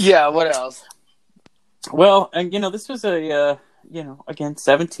Scoggs. Yeah, what else? Well, and this was a again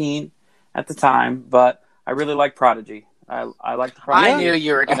 17 at the time, but I really like Prodigy. I like the Prodigy. I knew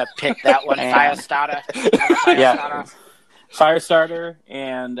you were going to pick that one, And- Firestarter. Yeah. Firestarter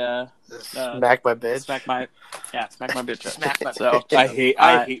and Smack my bitch. smack my bitch up. Smack my So bitch.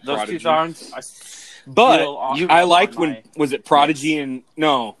 I hate those Prodigy. 2 songs. But feel on- I liked on when my- was it Prodigy and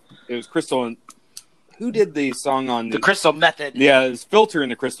no, it was Crystal and who did the song on The Crystal Method. Yeah, it was Filter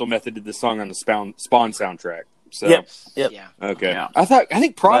and the Crystal Method did the song on the Spawn soundtrack. So Yep. Yep. Yeah. okay, Yeah. I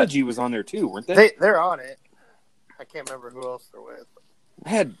think Prodigy was on there too, weren't they? They're on it. I can't remember who else they're with. I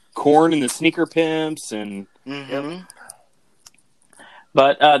had Korn and the Sneaker Pimps and Mm-hmm.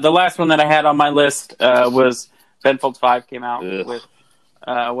 But the last one that I had on my list was Ben Folds 5 came out Ugh. with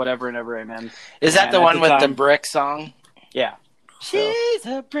Whatever and Ever Amen. Is that And the at one the with the time- brick song? Yeah. She's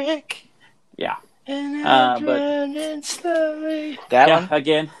a brick. Yeah. And but- I'm running slowly. That Yeah, one?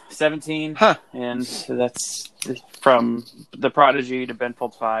 again, 17. Huh. And that's from the Prodigy to Ben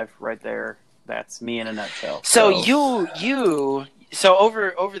Folds 5 right there. That's me in a nutshell. So so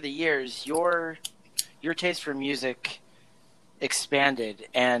over the years, your taste for music expanded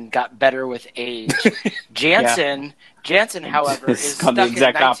and got better with age. Jansen, however, It's is gone stuck the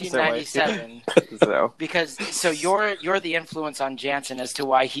exact in opposite way. 1997 So because you're the influence on Jansen as to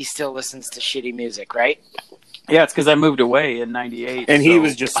why he still listens to shitty music, right? yeah, it's because I moved away in '98, and he so-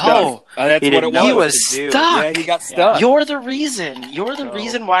 was just stuck. Oh, That's he what didn't it know He what was to do. stuck. Yeah, he got stuck. You're the reason. You're the So-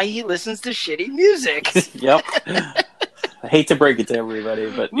 reason why he listens to shitty music. Yep. I hate to break it to everybody,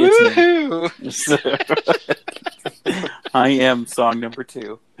 but it's Woohoo! me. I am song number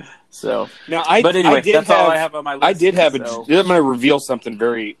 2. So, Now but anyway, I did that's all I have on my list. I did have so. I'm going to reveal something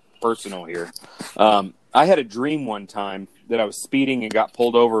very personal here. I had a dream one time that I was speeding and got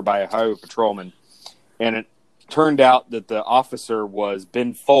pulled over by a highway patrolman, and it turned out that the officer was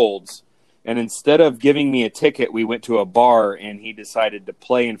Ben Folds. And instead of giving me a ticket, we went to a bar, and he decided to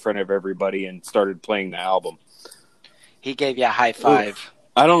play in front of everybody and started playing the album. He gave you a high five.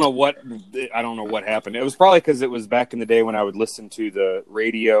 I don't know what happened. It was probably because it was back in the day when I would listen to the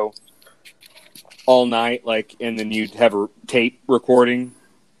radio all night, and then you'd have a tape recording,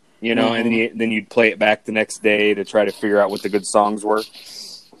 and then you'd play it back the next day to try to figure out what the good songs were.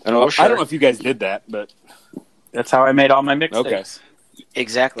 I don't know if you guys did that, but that's how I made all my mixtapes. Okay,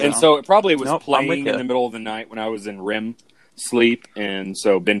 exactly. And so it probably was playing in the middle of the night when I was in REM sleep, and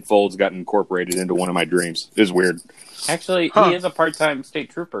so Ben Folds got incorporated into one of my dreams. It was weird. Actually, he is a part-time state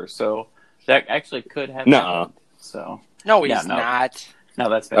trooper, so that actually could have happened. So no, he's not. No,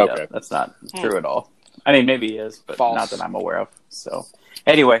 that's made up. That's not true at all. I mean, maybe he is, but False. Not that I'm aware of. So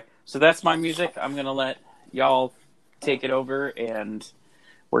anyway, so that's my music. I'm gonna let y'all take it over and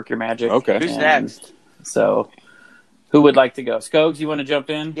work your magic. Okay. Who's next? So, who would like to go? Skogs, you want to jump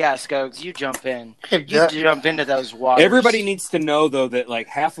in? Yeah, Skogs, you jump in. You jump into those waters. Everybody needs to know, though, that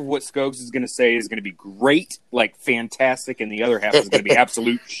half of what Skogs is going to say is going to be great, fantastic, and the other half is going to be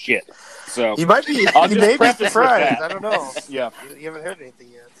absolute shit. So you might be, I'll you may be preface with surprised. that. I don't know. Yeah, you haven't heard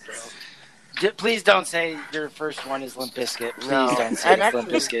anything yet. So. Please don't say your first one is Limp Bizkit. Please don't say and it's Limp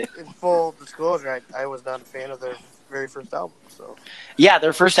actually, Bizkit. In full disclosure, I was not a fan of their very first album. So yeah,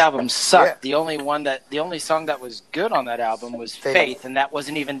 their first album sucked. Yeah. The only song that was good on that album was Faith, and that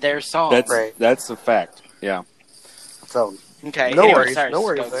wasn't even their song. That's a fact. Yeah. So okay. No anyway, worries. Sorry, no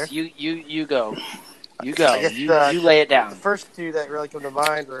worries Skogs. there. You go. You go. I guess, you lay it down. The first two that really come to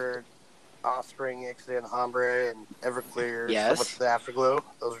mind were Offspring, Ixnay and Hombre, and Everclear. Yes. With the Afterglow.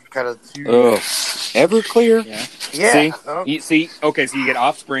 Those are kind of two. Oh, Everclear. Yeah. See. Okay, so you get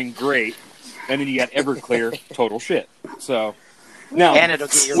Offspring, great, and then you got Everclear, total shit. So now, and it'll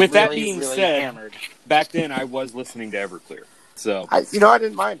get you with really, that being really said, hammered. back then I was listening to Everclear. So I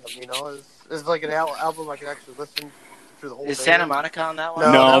didn't mind them. It's like an album I could actually listen through the whole. Is thing. Santa Monica on that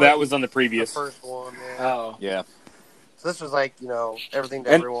one? No, that was on the previous. The first one. Yeah. Oh. Yeah. So this was Everything to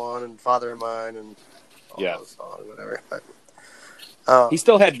Everyone and Father of Mine and all those songs, whatever. But, he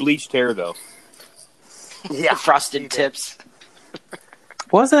still had bleached hair though. Yeah, frosted tips.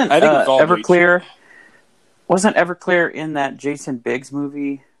 Wasn't I think it's all Everclear? Wasn't Everclear in that Jason Biggs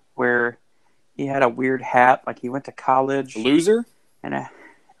movie where he had a weird hat, like he went to college? Loser? And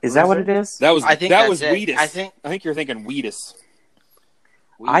is that what it is? That was it. Wheatus. I think you're thinking Wheatus.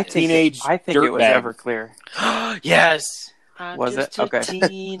 I think it was Everclear. Yes. Was it? Okay.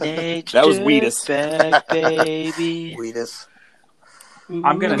 Teenage that was Wheatus. Baby. Wheatus.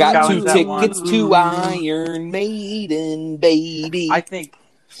 I'm gonna got 2 tickets to Iron Maiden, baby. I think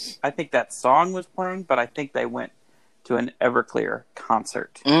that song was playing, but I think they went to an Everclear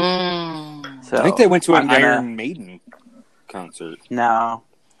concert. So I think they went to an Iron Maiden concert. No,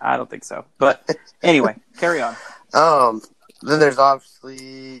 I don't think so. But anyway, carry on. Then there's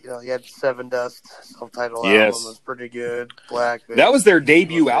obviously, you had Seven Dust, self-titled album was pretty good. Black. That was their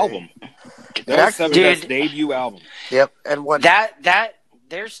debut album. That was Seven Dust's debut album. Yep, and what that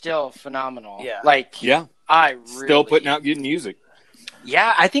they're still phenomenal. Yeah, I really, still putting out good music.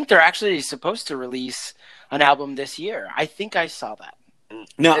 Yeah, I think they're actually supposed to release an album this year. I think I saw that.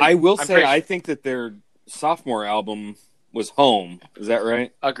 Now, I will say, I think that their sophomore album was Home. Is that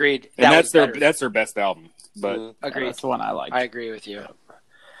right? Agreed. And that's their best album. But agreed. That's the one I like. I agree with you.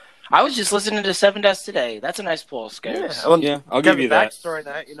 I was just listening to Seven Dust today. That's a nice pull, Skares. Yeah, I'll give you that. Backstory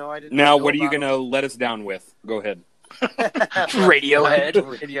that, I didn't. Now, what are you going to let us down with? Go ahead. Radiohead.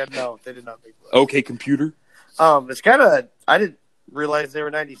 No, they did not make that. Okay, computer. It's kind of. I didn't realize they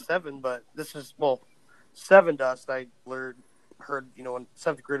were 97, but this is Seven Dust. I heard in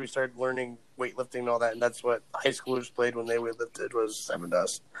 7th grade we started learning weightlifting and all that, and that's what high schoolers played when they weightlifted was Seven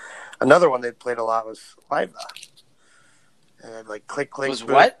Dust. Another one they played a lot was Saliva. And Click Click was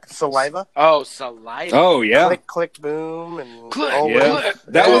Boom. What? Saliva. Oh, Saliva. Oh yeah. Click Click Boom and Click, yeah.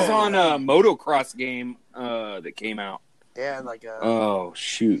 That was on a motocross game that came out. Yeah, and oh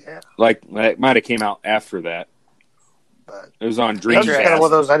shoot. Yeah. It might have came out after that. But it was on Dreamcast. That was Dreamcast. kind of one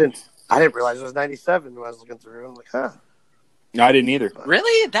of those I didn't realize it was 97 when I was looking through. I'm like, huh. No, I didn't either.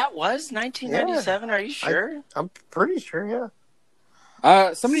 Really? That was 1997? Yeah. Are you sure? I'm pretty sure, yeah.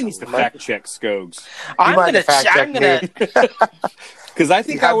 Somebody needs to fact check Skogs. I'm gonna because I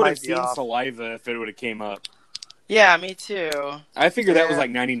think I would have seen Saliva if it would have came up. Yeah, me too. I figured that was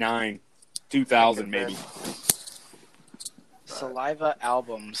 99, 2000 maybe. Saliva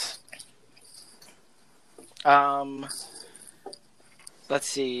albums. Let's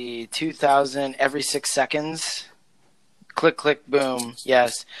see, 2000, Every 6 Seconds. Click Click Boom,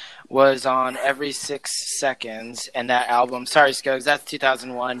 yes, was on Every 6 Seconds, and that album. Sorry, Skogs, that's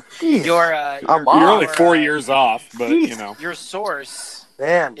 2001. You're only 4 years off, but your source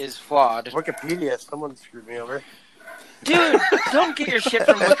is flawed. Wikipedia, someone screwed me over. Dude, don't get your shit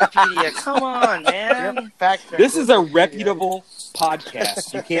from Wikipedia. Come on, man. This is a reputable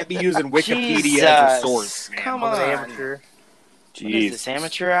podcast. You can't be using Wikipedia as a source, man. Come on. Amateur. Jeez. What is this,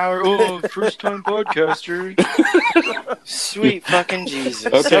 amateur hour? Oh, first-time podcaster. Sweet fucking Jesus.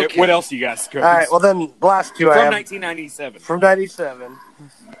 Okay, what else you got, Scopes? All right, well then, the last two From 1997. From 97.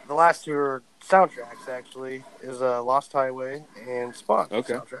 The last two are soundtracks, actually, is Lost Highway and Spawn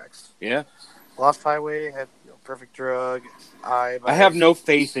soundtracks. Yeah. Lost Highway had Perfect Drug, I have no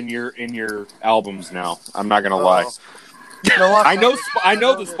faith in your albums now. I'm not going to lie. I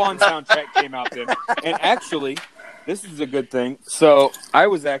know the Spawn soundtrack came out then. And actually, this is a good thing. So I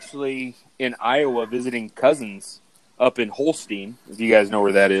was actually in Iowa visiting cousins up in Holstein, if you guys know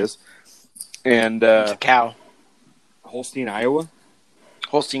where that is. And it's a cow. Holstein, Iowa?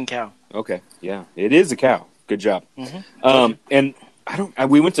 Holstein cow. Okay, yeah. It is a cow. Good job. Mm-hmm. And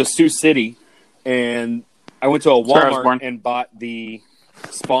we went to Sioux City, and I went to a Walmart and bought the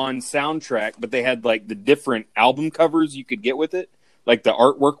Spawn soundtrack, but they had like the different album covers you could get with it. Like the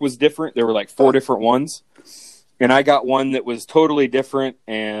artwork was different. There were like 4 different ones. And I got one that was totally different,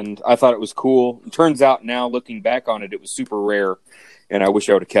 and I thought it was cool. It turns out now, looking back on it, it was super rare, and I wish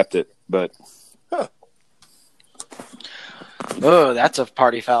I would have kept it. But oh, that's a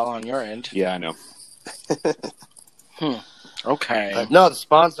party foul on your end. Yeah, I know. Okay. No, the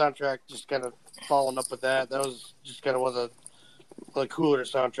Spawn soundtrack, just kind of following up with that. That was just kind of one of the cooler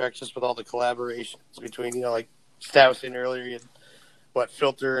soundtracks, just with all the collaborations between, like Stat was saying earlier, you had,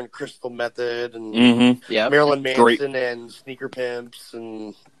 Filter and Crystal Method and Marilyn Manson and Sneaker Pimps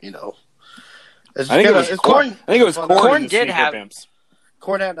and, I think it was Korn. I think it was Korn did have Pimps.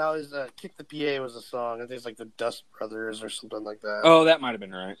 Korn had now is Kick the PA was a song. I think it's like the Dust Brothers or something like that. Oh, that might have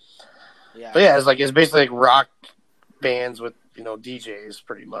been right. Yeah. But yeah, it's basically like rock bands with, DJs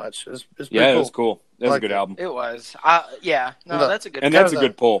pretty much. It was pretty cool. It was cool. That was a good album. It was. Yeah. No, that's a good. And that's a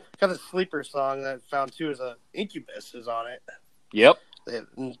good pull. Kind of sleeper song that I found too is Incubus is on it. Yep.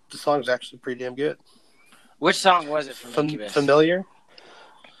 The song's actually pretty damn good. Which song was it from Incubus? Familiar.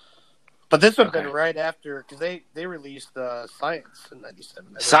 But this would have been right after, because they released Science in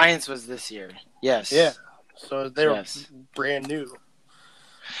 97. Science was this year. Yes. Yeah. So they were brand new.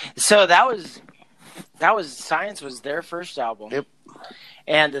 So that was Science was their first album. Yep.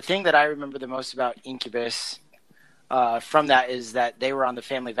 And the thing that I remember the most about Incubus from that is that they were on the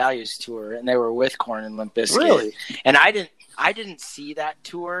Family Values tour, and they were with Korn and Limp Bizkit. Really? And I didn't see that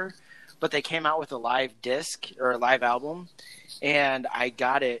tour, but they came out with a live disc or a live album, and I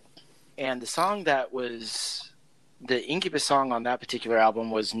got it. And the song that was the Incubus song on that particular album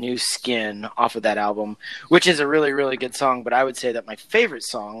was New Skin off of that album, which is a really, really good song. But I would say that my favorite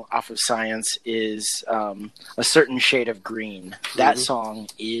song off of Science is A Certain Shade of Green. That song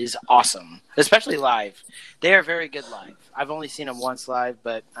is awesome, especially live. They are very good live. I've only seen them once live,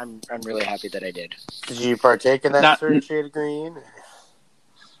 but I'm really happy that I did. Did you partake in that Certain Shade of Green?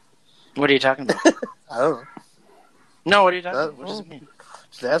 What are you talking about? I don't know. No, what are you talking about? What does it mean?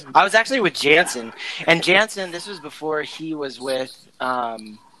 I was actually with Jansen, and Jansen, this was before he was with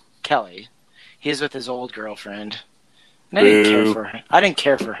Kelly. He was with his old girlfriend. And I didn't care for her. I didn't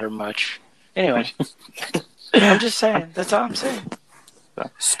care for her much. Anyway, I'm just saying. That's all I'm saying.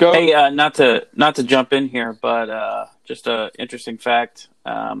 Hey, not to jump in here, but just a interesting fact.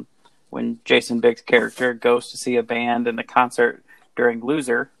 When Jason Biggs' character goes to see a band in the concert during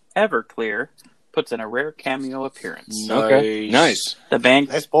Loser, Everclear puts in a rare cameo appearance. Okay, nice. The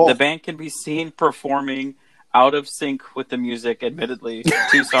band can be seen performing Out of Sync with the Music, admittedly,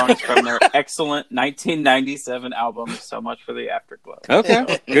 2 songs from their excellent 1997 album, So Much for the Afterglow.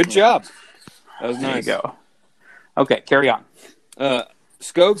 Okay, good job. That was nice. There you go. Okay, carry on.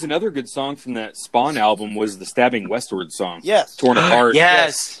 Scoggs, another good song from that Spawn album was the Stabbing Westward song. Yes. Torn Apart.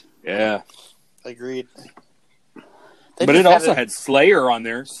 Yes. Yeah. Agreed. But it also had Slayer on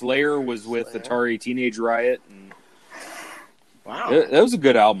there. Slayer was with Atari Teenage Riot. And wow. That was a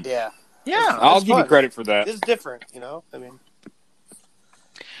good album. Yeah. Yeah. I'll give you credit for that. It's different,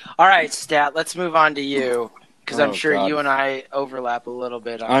 All right, Stat, let's move on to you. Because I'm sure you and I overlap a little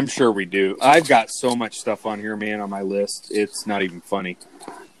bit. I'm sure we do. I've got so much stuff on here, man, on my list. It's not even funny.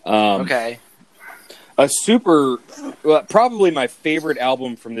 Okay. Probably my favorite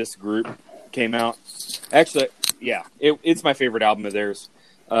album from this group came out. Actually, yeah, it's my favorite album of theirs.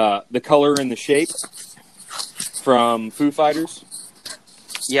 The Color and the Shape from Foo Fighters.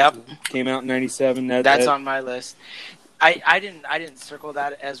 Yep. Came out in 97. That's on my list. I didn't circle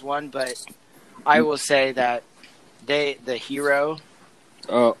that as one, but I will say that the Hero.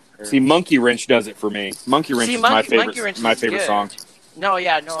 See, Monkey Wrench does it for me. Monkey Wrench is my favorite song. No,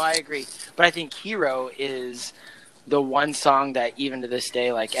 I agree. But I think Hero is the one song that even to this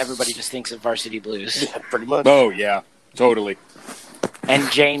day, like everybody just thinks of Varsity Blues. Yeah, pretty much. Oh yeah, totally. And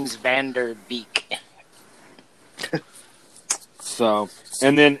James Van Der Beek. So,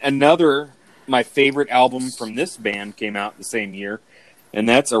 and then my favorite album from this band came out the same year, and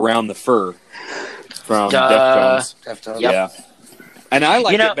that's Around the Fur from Deftones. Deftones. Yep. Yeah. And I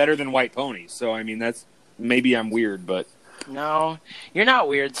like it better than White Pony, so I mean that's maybe I'm weird, but No, you're not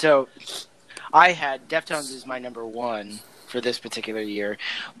weird. So I had Deftones as my number one for this particular year.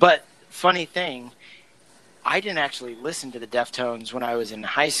 But funny thing, I didn't actually listen to the Deftones when I was in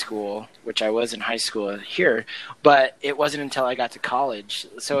high school, which I was in high school here, but it wasn't until I got to college.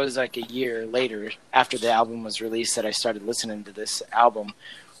 So it was like a year later after the album was released that I started listening to this album.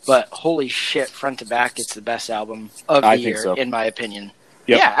 But holy shit, front to back, it's the best album of the year, in my opinion.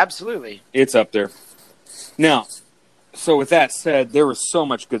 Yep. Yeah, absolutely. It's up there. Now, so with that said, there was so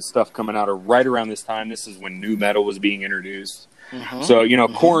much good stuff coming out right around this time. This is when nu metal was being introduced. Mm-hmm. So,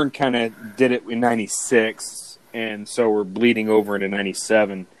 Korn kind of did it in 96, and so we're bleeding over into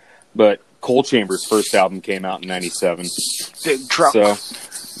 97. But Coal Chamber's first album came out in 97. Big truck. So,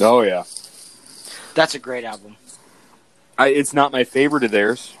 oh, yeah. That's a great album. It's not my favorite of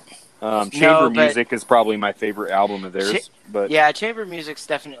theirs. Chamber Music is probably my favorite album of theirs. Yeah, Chamber Music's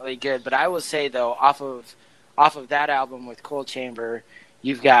definitely good. But I will say, though, off of that album with Coal Chamber,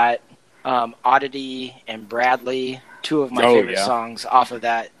 you've got Oddity and Bradley, two of my favorite songs off of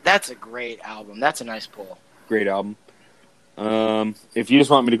that. That's a great album. That's a nice pull. Great album. If you just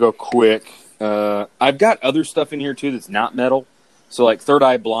want me to go quick, I've got other stuff in here, too, that's not metal. So, like, Third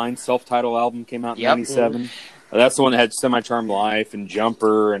Eye Blind self-titled album came out in 97. That's the one that had Semi-Charmed Life and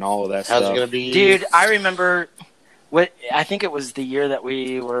Jumper and all of that stuff. How's it gonna be? Dude, I remember I think it was the year that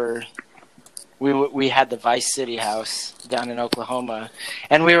we had the Vice City house down in Oklahoma,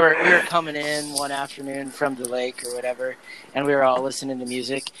 and we were coming in one afternoon from the lake or whatever, and we were all listening to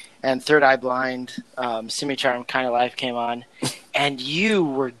music, and Third Eye Blind, Semi-Charmed Kind of Life came on, and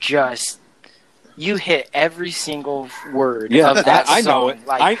you hit every single word of that song. I know it.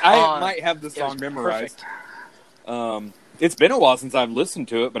 Like, I might have the song memorized. Perfect. It's been a while since I've listened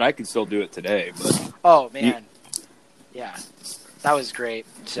to it, but I can still do it today. But oh man, yeah, that was great.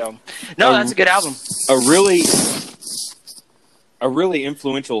 So, that's a good album. A really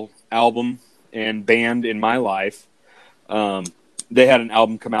influential album and band in my life. They had an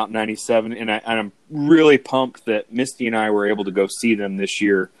album come out in 97, and I'm really pumped that Misty and I were able to go see them this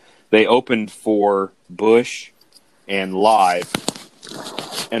year. They opened for Bush and Live.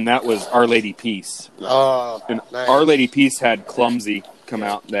 And that was Our Lady Peace. Oh, and nice. Our Lady Peace had Clumsy come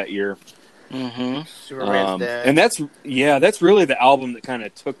out that year. Mm-hmm. Superman's Dead. And that's really the album that kind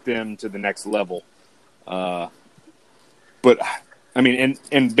of took them to the next level. But I mean,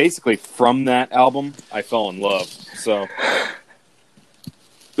 and basically from that album, I fell in love. So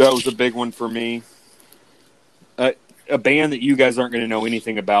that was a big one for me. A band that you guys aren't going to know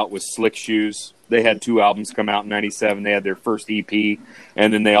anything about was Slick Shoes. They had 2 albums come out in 97. They had their first EP,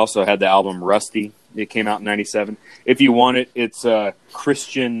 and then they also had the album Rusty. It came out in 97. If you want it, it's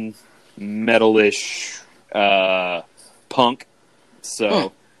Christian metal-ish punk.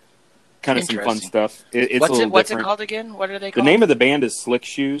 So kind of some fun stuff. What's it called again? What are they called? The name of the band is Slick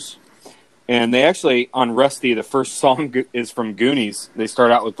Shoes. And they actually, on Rusty, the first song is from Goonies. They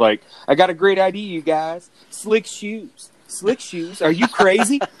start out with, like, I got a great idea, you guys. Slick Shoes. Slick Shoes. Are you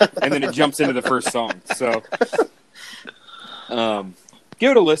crazy? And then it jumps into the first song. So,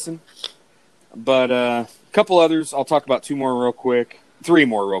 give it a listen. But a couple others. I'll talk about 3 more real quick.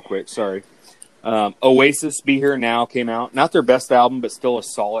 Sorry. Oasis, Be Here Now came out. Not their best album, but still a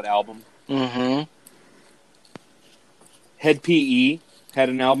solid album. Mm-hmm. Head PE had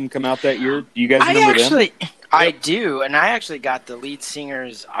an album come out that year. Do you guys remember them? I do, and I actually got the lead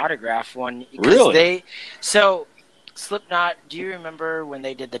singer's autograph one. Really? So, Slipknot, do you remember when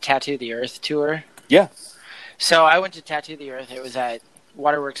they did the Tattoo the Earth tour? Yeah. So I went to Tattoo the Earth. It was at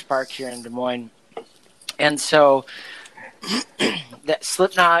Waterworks Park here in Des Moines. And so that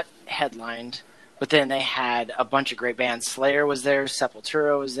Slipknot headlined, but then they had a bunch of great bands. Slayer was there,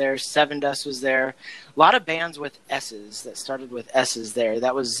 Sepultura was there, Seven Dust was there. A lot of bands with S's that started with S's there.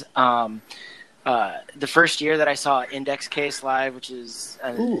 That was the first year that I saw Index Case live, which is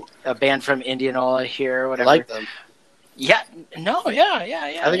a band from Indianola here or whatever. I like them. Yeah. No, yeah.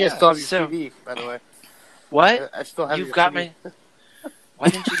 I think I still have your CD, by the way. What? I still have You've your got CD. me. Why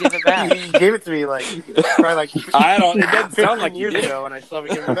didn't you give it back? You gave it to me probably I don't. It doesn't sound like years ago, and I still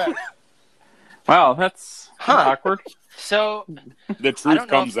haven't given it back. Wow, that's awkward. So the truth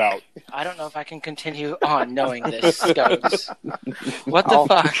comes out. I don't know if I can continue on knowing this, Scopes. What the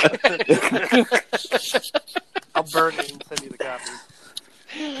fuck? I'll burn it and send you the copy.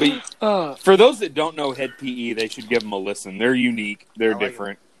 But for those that don't know Head PE, they should give them a listen. They're unique. They're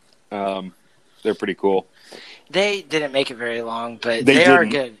different. They're pretty cool. They didn't make it very long, but they are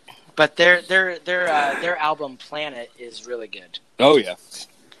good. But their album Planet is really good. Oh yeah.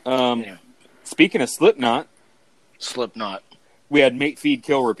 Speaking of Slipknot, we had Mate, Feed,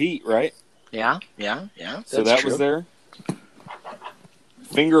 Kill, Repeat, right? Yeah. So that was there.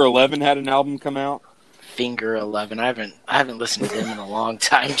 Finger 11 had an album come out. Finger 11. I haven't listened to them in a long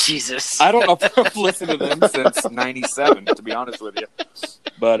time. Jesus. I don't know if I've listened to them since '97, to be honest with you.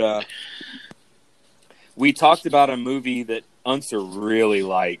 But we talked about a movie that Unser really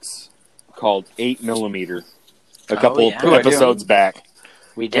likes called 8mm a couple episodes back.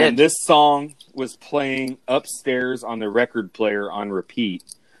 We did. And this song was playing upstairs on the record player on repeat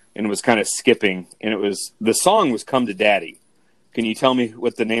and was kind of skipping. And the song was Come to Daddy. Can you tell me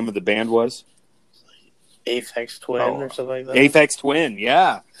what the name of the band was? Aphex Twin or something like that. Aphex Twin,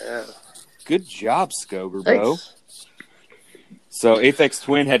 yeah. Good job, Skoger, bro. So Aphex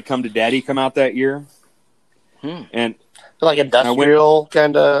Twin had Come to Daddy come out that year. And like industrial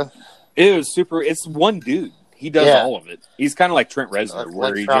kind of. It was super. It's one dude. He does all of it. He's kind of like Trent Reznor,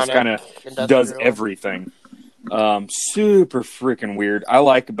 where he just kind of does everything. Super freaking weird. I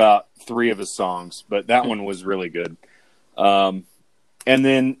like about 3 of his songs, but that one was really good. And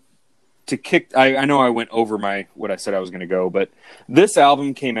then to kick, I know I went over what I said I was going to go, but this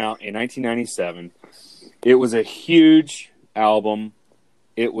album came out in 1997. It was a huge album.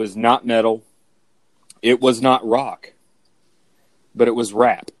 It was not metal. It was not rock, but it was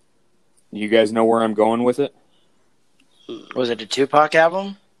rap. You guys know where I'm going with it? Was it a Tupac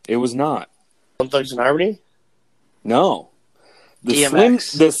album? It was not. Bone Thugs and Harmony? No.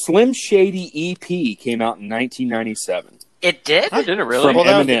 The Slim Shady EP came out in 1997. It did? Oh, did it really? From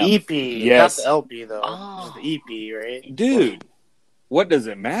That was Eminem. the EP, Yes. not the LP, though. Oh. The EP, right? Dude, what does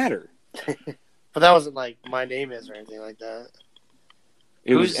it matter? But that wasn't like My Name Is or anything like that.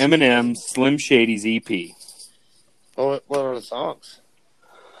 It was Eminem, Slim Shady's EP. What were the songs?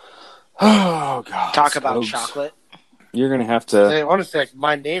 Oh, God. Talk about folks. chocolate. You're going to have to... I want to say like,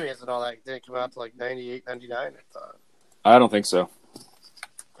 My Name Is and all that didn't come out to like 98, 99, I thought. I don't think so.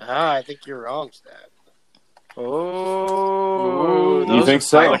 I think you're wrong, Stat. Oh, you think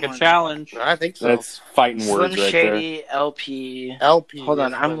so? Like a challenge. I think so. That's fighting words Slim right Shady LP. LP. Hold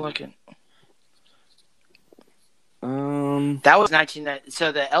on, I'm looking. there. That was 1990.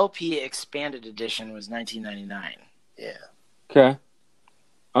 So the LP expanded edition was 1999. Yeah. Okay.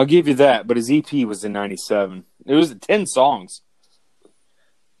 I'll give you that, but his EP was in 97. It was 10 songs.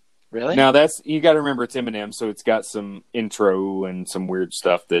 Really? Now you got to remember it's Eminem, so it's got some intro and some weird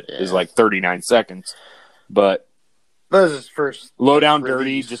stuff that is like 39 seconds. But that was his first. Low Down Dirty,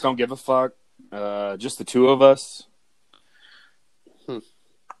 release. Just Don't Give a Fuck, Just the Two of Us.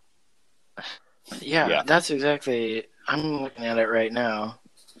 Yeah, that's exactly. I'm looking at it right now.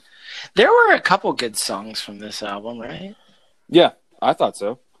 There were a couple good songs from this album, right? Yeah, I thought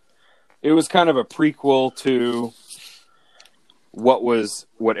so. It was kind of a prequel to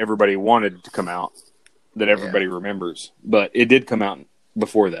what everybody wanted to come out, that everybody remembers. But it did come out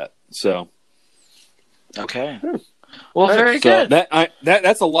before that, so. Okay. Well, very good.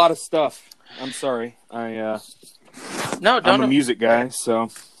 That's a lot of stuff. I'm sorry. I'm a music guy, so.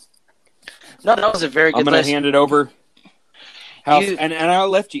 No, that was a very good I'm going list. to hand it over. And I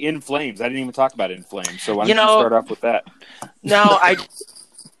left you In Flames. I didn't even talk about In Flames, so why don't you start off with that? No,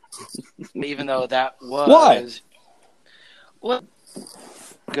 even though that was... Why? Well,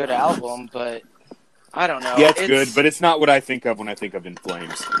 good album, but I don't know. Yeah, it's good, but it's not what I think of when I think of In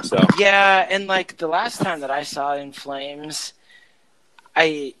Flames. So yeah, and like the last time that I saw In Flames,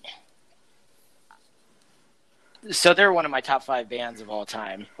 so they're one of my top 5 bands of all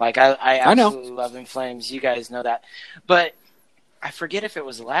time. Like I absolutely love In Flames. You guys know that, but I forget if it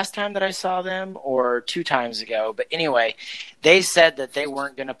was the last time that I saw them or 2 times ago. But anyway, they said that they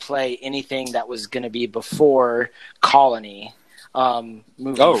weren't going to play anything that was going to be before Colony. Moving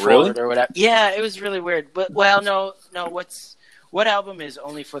forward or whatever. Yeah, it was really weird. But no. What album is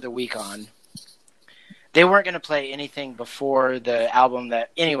Only for the Weak on? They weren't going to play anything before the album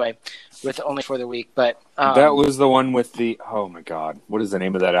with Only for the Weak. But that was the one with oh my God, what is the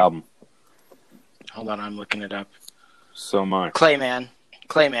name of that album? Hold on, I'm looking it up. So much. Clayman.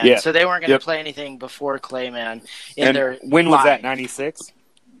 Yeah. So they weren't going to play anything before Clayman. When was that? 96.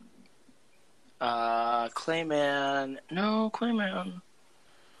 Clayman.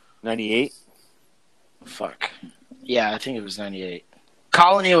 98. Fuck. Yeah, I think it was 98.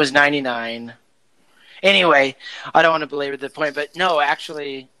 Colony was 99. Anyway, I don't want to belabor the point, but no,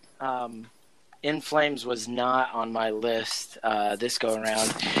 actually, In Flames was not on my list this go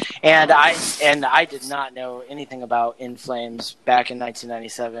around, and I did not know anything about In Flames back in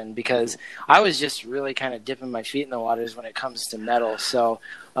 1997 because I was just really kind of dipping my feet in the waters when it comes to metal. So,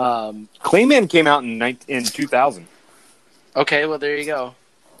 Clayman came out in 2000. Okay, well there you go.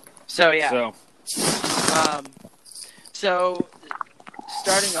 So yeah. So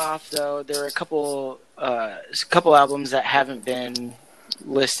starting off though, there are a couple albums that haven't been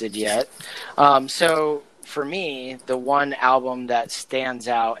listed yet. So for me, the one album that stands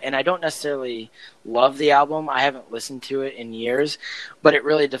out, and I don't necessarily love the album, I haven't listened to it in years, but it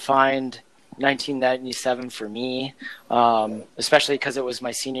really defined 1997 for me, especially because it was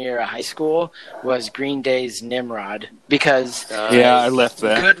my senior year of high school, was Green Day's Nimrod. Because I left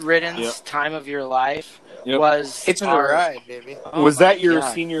that. Good Riddance, Time of Your Life was... It's a ride, baby. Was that your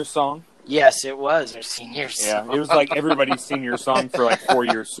senior song? Yes, it was our senior song. Yeah, it was like everybody's senior song for like 4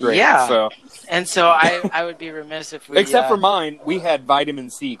 years straight. Yeah. So. And so I would be remiss if we... Except for mine, we had Vitamin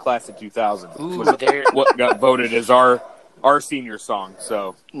C, Class of 2000. Ooh, what got voted as our senior song.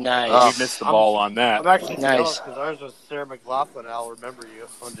 So nice. We missed the ball on that. I'm actually jealous because ours was Sarah McLachlan, I'll Remember You.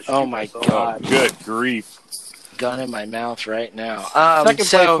 Oh, my God. Good grief. Gun in my mouth right now. Second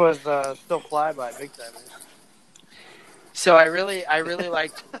place was Still Fly by Big Time. So I really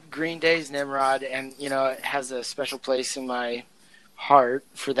liked Green Day's Nimrod, and it has a special place in my heart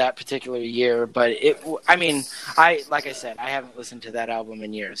for that particular year. But like I said, I haven't listened to that album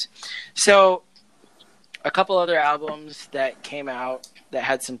in years. So a couple other albums that came out that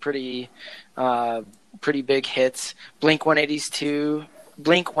had some pretty big hits. Blink 182.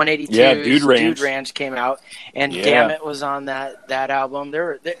 Yeah, Dude Ranch came out, and Damn It was on that album.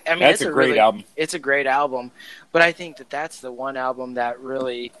 That's a great album. It's a great album, but I think that's the one album that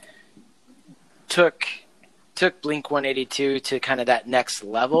really took Blink 182 to kind of that next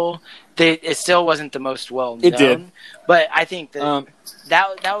level. It still wasn't the most well known. It did, but I think that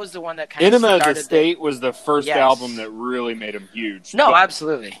was the one that kind of Enema started. of the State was the first album that really made him huge. No,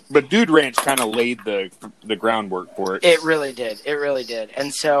 absolutely. But Dude Ranch kind of laid the groundwork for it. It really did. It really did.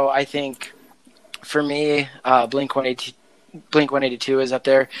 And so I think for me, Blink 182 is up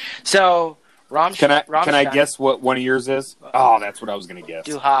there. So Rammstein. Can I guess what one of yours is? Oh, that's what I was going to guess.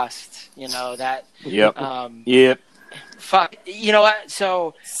 Du Hast. That. Yep. Yep. Fuck. You know what?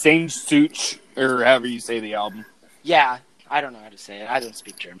 So. Sehnsucht, or however you say the album. Yeah. I don't know how to say it. I don't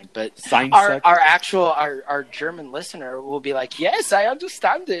speak German, but our German listener will be like, "Yes, I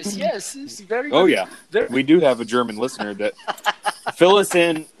understand this. Yes, it's very good." Oh yeah, we do have a German listener that fill us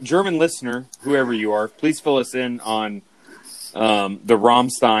in. German listener, whoever you are, please fill us in on the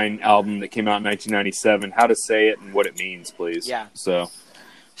Rammstein album that came out in 1997. How to say it and what it means, please. Yeah. So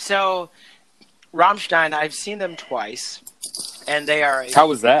Rammstein, I've seen them twice, and they are. How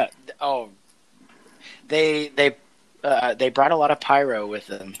was that? Oh, they brought a lot of pyro with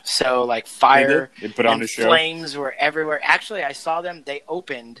them. So, like, fire they put on and a show. Flames were everywhere. Actually, I saw them. They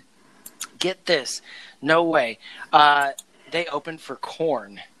opened. Get this. No way. They opened for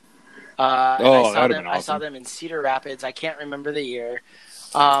Korn. I saw them in Cedar Rapids. I can't remember the year.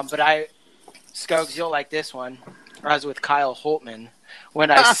 But Skokes, you'll like this one. I was with Kyle Holtman when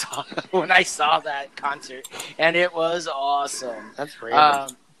I saw that concert, and it was awesome. That's great.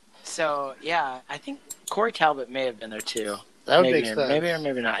 So, yeah, I think Corey Talbot may have been there, too. That would make sense. Maybe or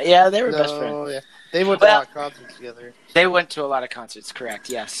maybe not. Yeah, they were best friends. Yeah. They went to a lot of concerts together. They went to a lot of concerts, correct,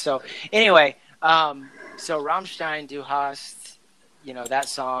 yes. So, anyway, so Rammstein, Du Hast, that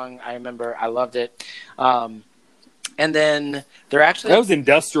song, I remember, I loved it. And then they're actually... That was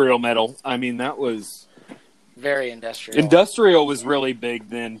industrial metal. I mean, that was... Very industrial. Industrial was really big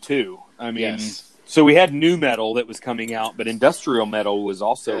then, too. I mean... Yes. So we had new metal that was coming out, but industrial metal was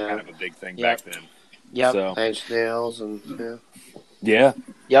also kind of a big thing back then. Yep. So. Nine Inch Nails and yeah.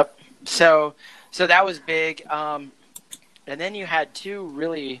 Yep. So that was big. And then you had two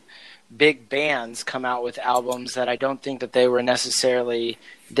really big bands come out with albums that I don't think that they were necessarily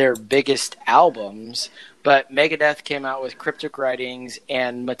their biggest albums, but Megadeth came out with Cryptic Writings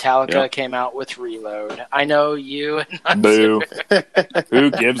and Metallica came out with Reload. I know you and Boo. Who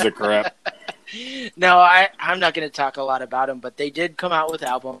gives a crap? No, I'm not going to talk a lot about them, but they did come out with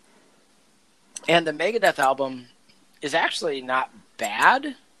album. And the Megadeth album is actually not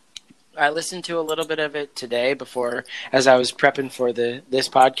bad. I listened to a little bit of it today as I was prepping for this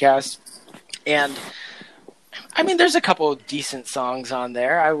podcast. And, I mean, there's a couple of decent songs on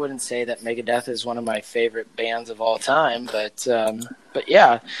there. I wouldn't say that Megadeth is one of my favorite bands of all time, but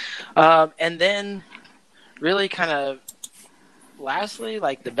yeah. And then really kind of lastly,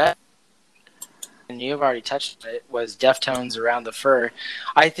 like the best. and you've already touched it, was Deftones' Around the Fur.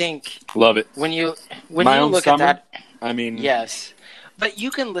 I think love it. when you My Own look Summer? at that, I mean, yes, but you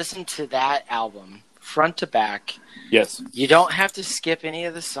can listen to that album front to back. yes. You don't have to skip any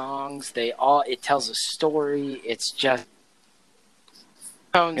of the songs. It tells a story. It's just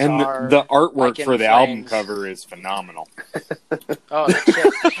And the artwork like in for the album flames. cover is phenomenal. Oh,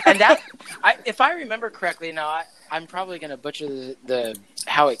 the chick. And if I remember correctly, now I'm probably going to butcher the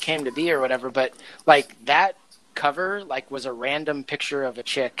how it came to be or whatever, but like that cover was a random picture of a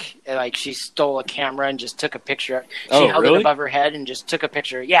chick. Like she stole a camera and just took a picture. She held really? it above her head and just took a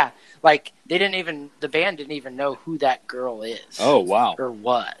picture. Yeah, like the band didn't even know who that girl is. Oh, wow. Or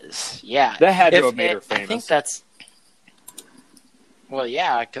was. Yeah. That had to have made her I famous. think that's. Well,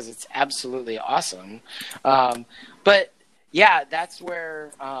 yeah, because it's absolutely awesome. But yeah, that's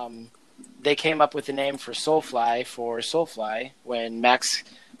where they came up with the name for Soulfly when Max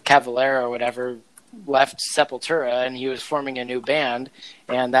Cavalera or whatever left Sepultura and he was forming a new band,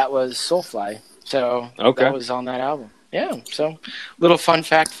 and that was Soulfly. So that was on that album. Yeah, so little fun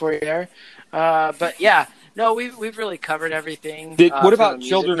fact for you there. But yeah, no, we've really covered everything. What about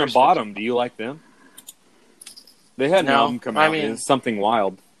Children of Bodom? Do you like them? They had an album come out. It's Something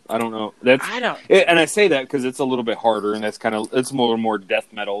Wild. I don't know. And I say that because it's a little bit harder, and it's more death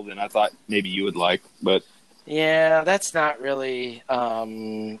metal than I thought maybe you would like. But yeah, that's not really.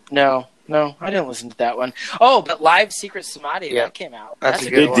 No, I didn't listen to that one. Oh, but Live Secret Samadhi that came out. That's a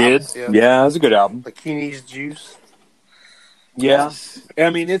good it did. Yeah, it's a good album. Bikinis Juice. Yeah, I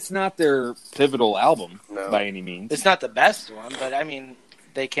mean it's not their pivotal album by any means. It's not the best one, but I mean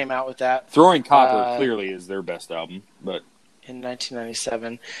they came out with that. Throwing Copper clearly is their best album, but in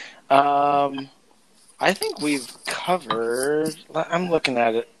 1997. I think we've covered. I'm looking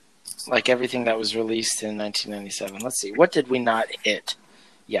at it like everything that was released in 1997. Let's see, what did we not hit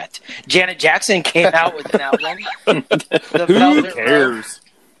yet? Janet Jackson came out with an album. Who cares?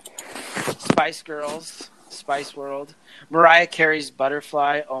 Spice Girls, Spice World, Mariah Carey's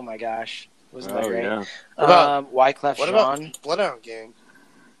Butterfly. Oh my gosh, wasn't that great? Yeah. Wyclef What Jean. about Bloodhound Gang?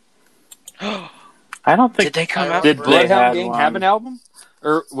 I don't think Did they come out? Did They Bloodhound had Gang one. have an album,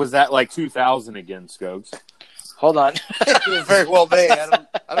 or was that like 2000 again, Scoggs? Hold on. Very well made. I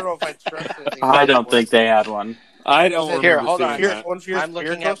don't know if I trust it. I don't think they had one. I don't Here, remember hold seeing on. that. I'm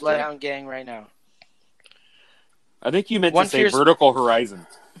looking at Bloodhound Gang right now. I think you meant One to say Fierce- Vertical Horizon.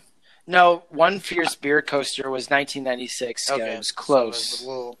 No, One Fierce Beer Coaster was 1996. Okay. It was close. So it was a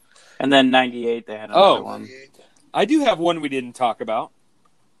little- And then 98 they had another one. I do have one we didn't talk about.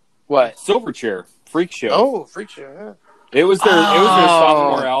 What? Silverchair, Freak Show. Oh, Freak Show, yeah. It was their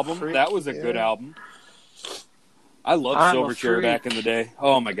sophomore album. Freak, That was a good album. I loved I'm a Silverchair freak. back in the day.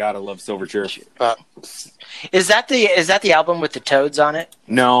 Oh my god, I love Silverchair. Is that the album with the toads on it?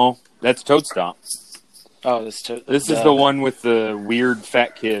 No, that's Toad Stomp. Oh, This is the one with the weird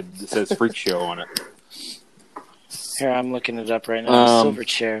fat kid that says Freak Show on it. Here, I'm looking it up right now.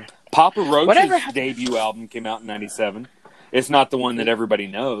 Silverchair. Papa Roach's happened- debut album came out in 97. It's not the one that everybody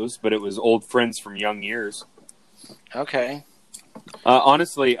knows, but it was Old Friends from Young Years. Okay.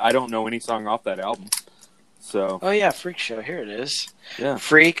 Honestly, I don't know any song off that album. So Oh yeah, Freak Show. Here it is. yeah,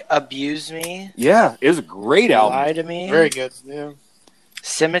 Freak, Abuse Me, yeah, it was a great album. Lie to Me, Very good, yeah.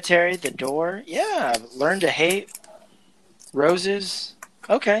 Cemetery, The Door. Yeah, Learn to Hate, Roses.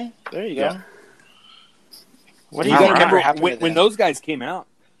 Okay, there you go. Yeah. What do You you gotta think remember ever happened to when them? those guys came out,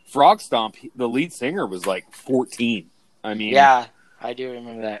 Frog Stomp, the lead singer, was like 14. I mean, Yeah, I do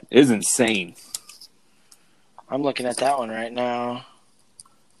remember that. it was insane. I'm looking at that one right now.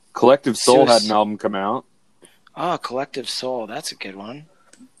 Collective Soul had an album come out. Oh, Collective Soul. That's a good one.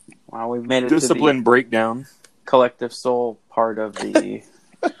 Wow, we've made it Discipline to Breakdown. the Collective Soul part of the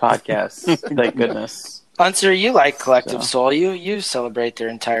podcast. Thank goodness. Unser, you like Collective Soul. You celebrate their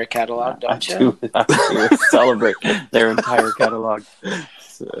entire catalog, don't you? I do celebrate their entire catalog.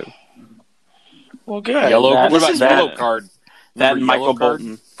 So, Well, good. Yellow. That- What about that- Yellow Card? that and Remember Michael Yellow Card?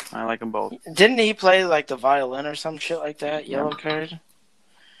 Bolton. I like them both. Didn't he play like the violin or some shit like that? Yellow Card?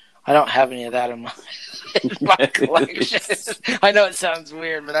 I don't have any of that in my collection. I know it sounds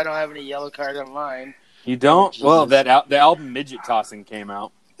weird, but I don't have any Yellow Card on mine. You don't? Well, the album Midget Tossing came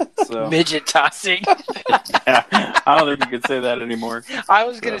out. So Midget tossing. I don't think you could say that anymore. I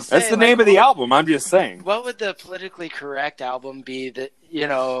was gonna say that's the name of the album. I'm just saying. What would the politically correct album be? That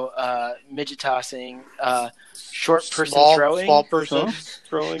midget tossing, short person throwing, small person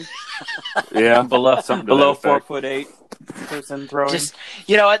Throwing Yeah, below something to that effect. 4'8". person throwing. Just,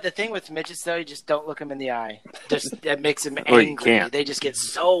 you know what? The thing with midgets, though, you just don't look them in the eye. That makes them Well, you angry. can't. They just get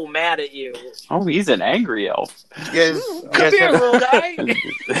so mad at you. Oh, he's an angry elf. You Come guys here, have- little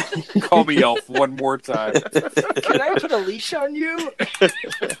guy. Call me elf one more time. Can I put a leash on you?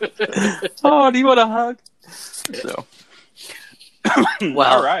 Oh, do you want a hug? So,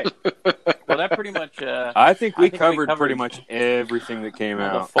 Well, all right. Well, that pretty much. I think we I think we covered covered pretty much everything that came the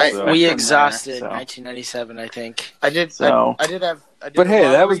out. full so. spectrum. we there, exhausted so. 1997, I think. I did. So- I did have. I did But a hey,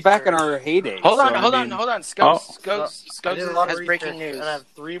 lot that of was back in research. our heyday. Hold on. so, I mean, Scopes I did a lot of has breaking research, news. and I have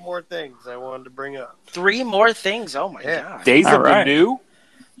 3 more things I wanted to bring up. 3 more things. Oh my Yeah. god. Days All of right. the New,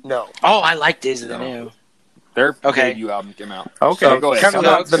 No. Oh, I like Days of the New. their Okay. debut album came out. Okay. So go ahead. Kind of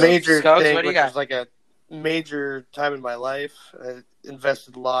Scopes, the major Scopes, thing, what do you which got? is like a major time in my life. I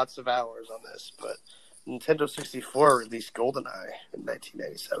invested lots of hours on this, but Nintendo 64 released GoldenEye in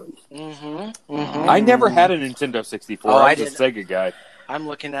 1997. I never had a Nintendo 64. Oh, I I was a Sega guy. I'm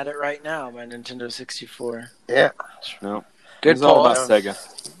looking at it right now, my Nintendo 64. Yeah, No, it Good was all pull. about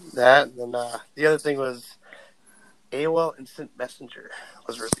Sega. that. And then the other thing was AOL Instant Messenger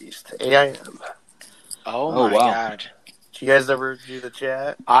was released. AIM. Oh Oh, my wow. god. Did you guys ever do the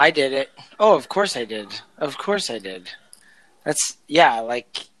chat? I did it. Oh, of course I did. That's, yeah,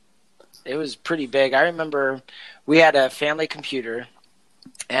 like, it was pretty big. I remember we had a family computer,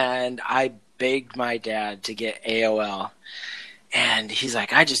 and I begged my dad to get AOL. And he's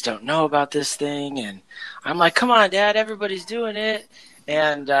like, I just don't know about this thing. And I'm like, come on, Dad, everybody's doing it.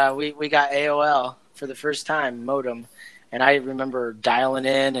 And we got AOL for the first time, modem. And I remember dialing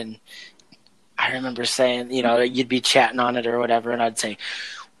in, and I remember saying, you know, you'd be chatting on it or whatever, and I'd say,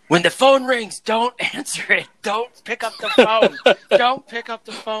 when the phone rings, don't answer it. Don't pick up the phone. Don't pick up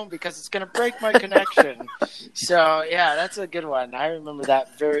the phone because it's going to break my connection. So, yeah, that's a good one. I remember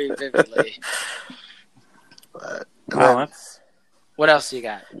that very vividly. And Well, then that's What else you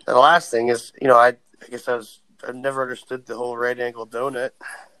got? the last thing is, you know, I guess I've never understood the whole right angle donut,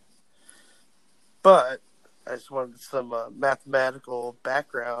 but I just wanted some mathematical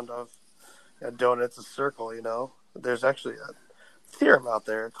background of a donut's a circle. You know, there's actually a theorem out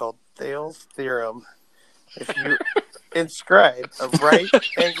there called Thales' theorem. If you inscribe a right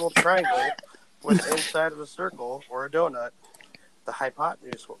angle triangle with the inside of a circle or a donut, the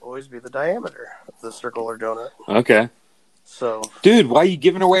hypotenuse will always be the diameter of the circle or donut. Okay. So, Dude, why are you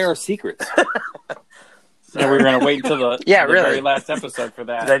giving away our secrets? yeah, we were gonna wait until the Yeah, the really. very last episode for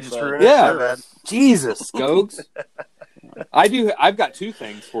that. did I just but- ruin it? Yeah. My bad. Jesus, Skokes. I've got 2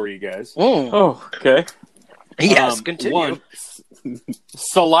 things for you guys. Oh, okay. Yes, continue. One,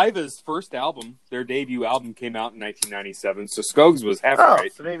 Saliva's first album, their debut album, came out in 1997. So Skokes was half Oh,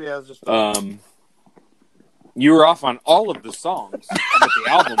 right. so maybe I was just. You were off on all of the songs, but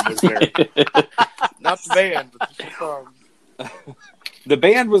the album was there. Not the band, but the song. The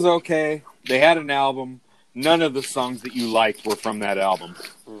band was okay. They had an album. None of the songs that you liked were from that album.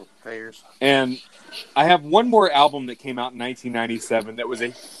 Figures. And I have one more album that came out in 1997 that was a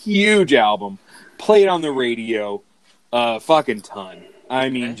huge album. Played on the radio a fucking ton. I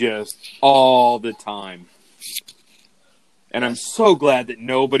mean, just all the time. And I'm so glad that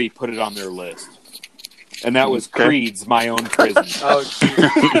nobody put it on their list. And that was Creed's My Own Prison. Oh,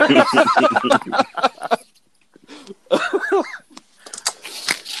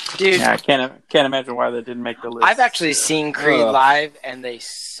 Dude, Yeah, I can't imagine why they didn't make the list. I've actually seen Creed live, and they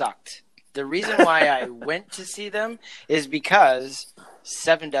sucked. The reason why I went to see them is because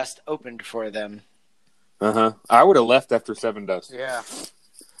Seven Dust opened for them. Uh-huh. I would have left after Seven Dust. yeah.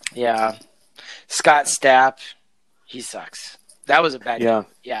 Yeah. Scott Stapp, he sucks. That was a bad Yeah. game.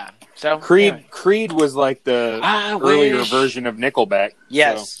 Yeah. So Creed anyway. Creed was like the I earlier wish- version of Nickelback.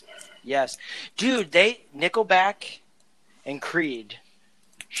 Yes. So. Yes. Dude, Nickelback and Creed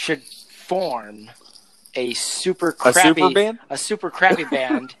should form a super crappy band? A super crappy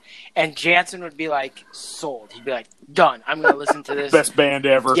band, and Jansen would be like sold. He'd be like, done. I'm gonna listen to this. Best band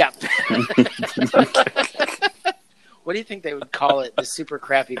ever. Yeah. What do you think they would call it? The super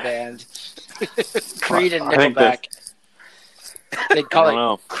crappy band. Creed and I think Nickelback. They'd call I it don't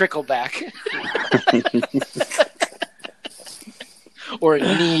know. Crickleback. Or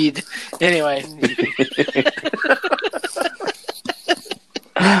Need. Anyway.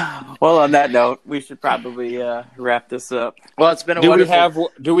 Well, on that note, we should probably wrap this up. Well, it's been a Do we wonderful...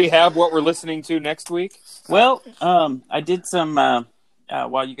 have what we're listening to next week? Well, I did some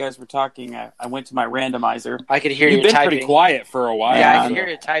while you guys were talking. I went to my randomizer, I could hear You've you been typing. pretty quiet for a while. Yeah, I Yeah. could hear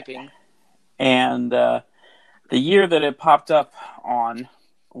you typing. and the year that it popped up on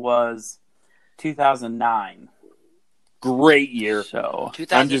was 2009. Great year. So,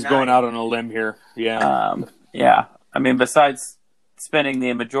 2009. I'm just going out on a limb here. Yeah. yeah, I mean, besides spending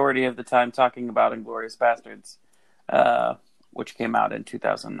the majority of the time talking about Inglourious Basterds, which came out in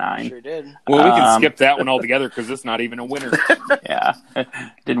 2009. Sure did. Well, we can skip that one altogether because it's not even a winner. Yeah,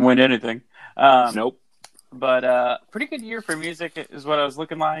 didn't win anything. Nope. But pretty good year for music is what I was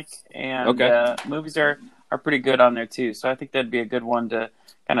looking like, and movies are pretty good on there too. So I think that'd be a good one to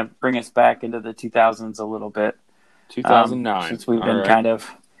kind of bring us back into the 2000s a little bit. 2009, since we've been kind of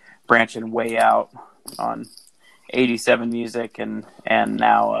branching way out on 87 music and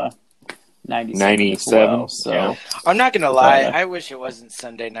now 97 as well. So yeah. I'm not gonna lie, I wish it wasn't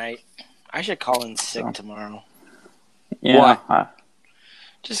Sunday night. I should call in sick tomorrow. Yeah. Why?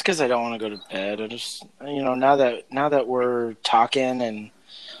 Just because I don't want to go to bed. I just, now that we're talking and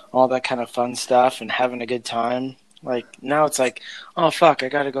all that kind of fun stuff and having a good time, like now it's like, oh fuck, I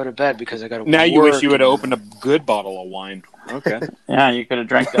got to go to bed because I got to. Now you wish you would have opened a good bottle of wine. Okay. Yeah, you could have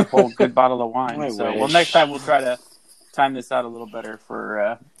drank that whole good bottle of wine. I So, wish. well, next time we'll try to time this out a little better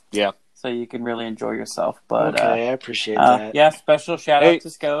for so you can really enjoy yourself. But okay, I appreciate that. Yeah, special shout out to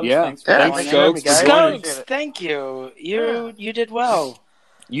Scopes. Yeah, thanks for thanks, joining us. Scopes, thank you. You did well.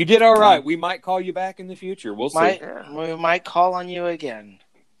 You did all right. We might call you back in the future. We'll see. We might call on you again.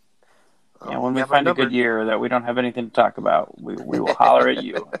 Yeah, when we find a good year that we don't have anything to talk about, we will holler at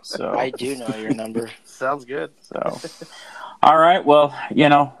you. So I do know your number. Sounds good. So, all right. Well,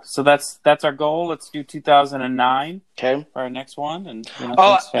 so that's our goal. Let's do 2009 for our next one. And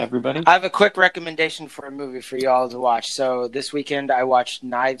thanks to everybody. I have a quick recommendation for a movie for y'all to watch. So this weekend I watched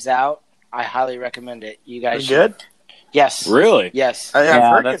Knives Out. I highly recommend it. You guys good? Yes. Really? Yes. I've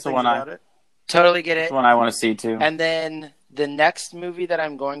heard that's good the one things about it. Totally get it. That's the one I want to see too. And then the next movie that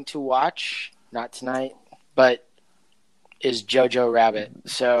I'm going to watch, not tonight, but is Jojo Rabbit.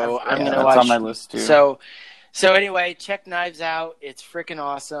 So I'm going to watch. That's on my list too. So anyway, check Knives Out. It's freaking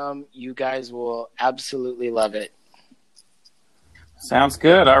awesome. You guys will absolutely love it. Sounds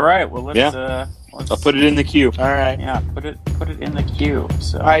good. All right. Well, let's I'll put it in the queue. All right. Yeah, put it in the queue.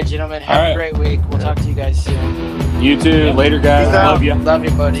 So. All right, gentlemen. Have a great week. We'll talk to you guys soon. You too. Later, guys. Love you. Love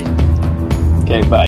you, buddy. Okay, bye.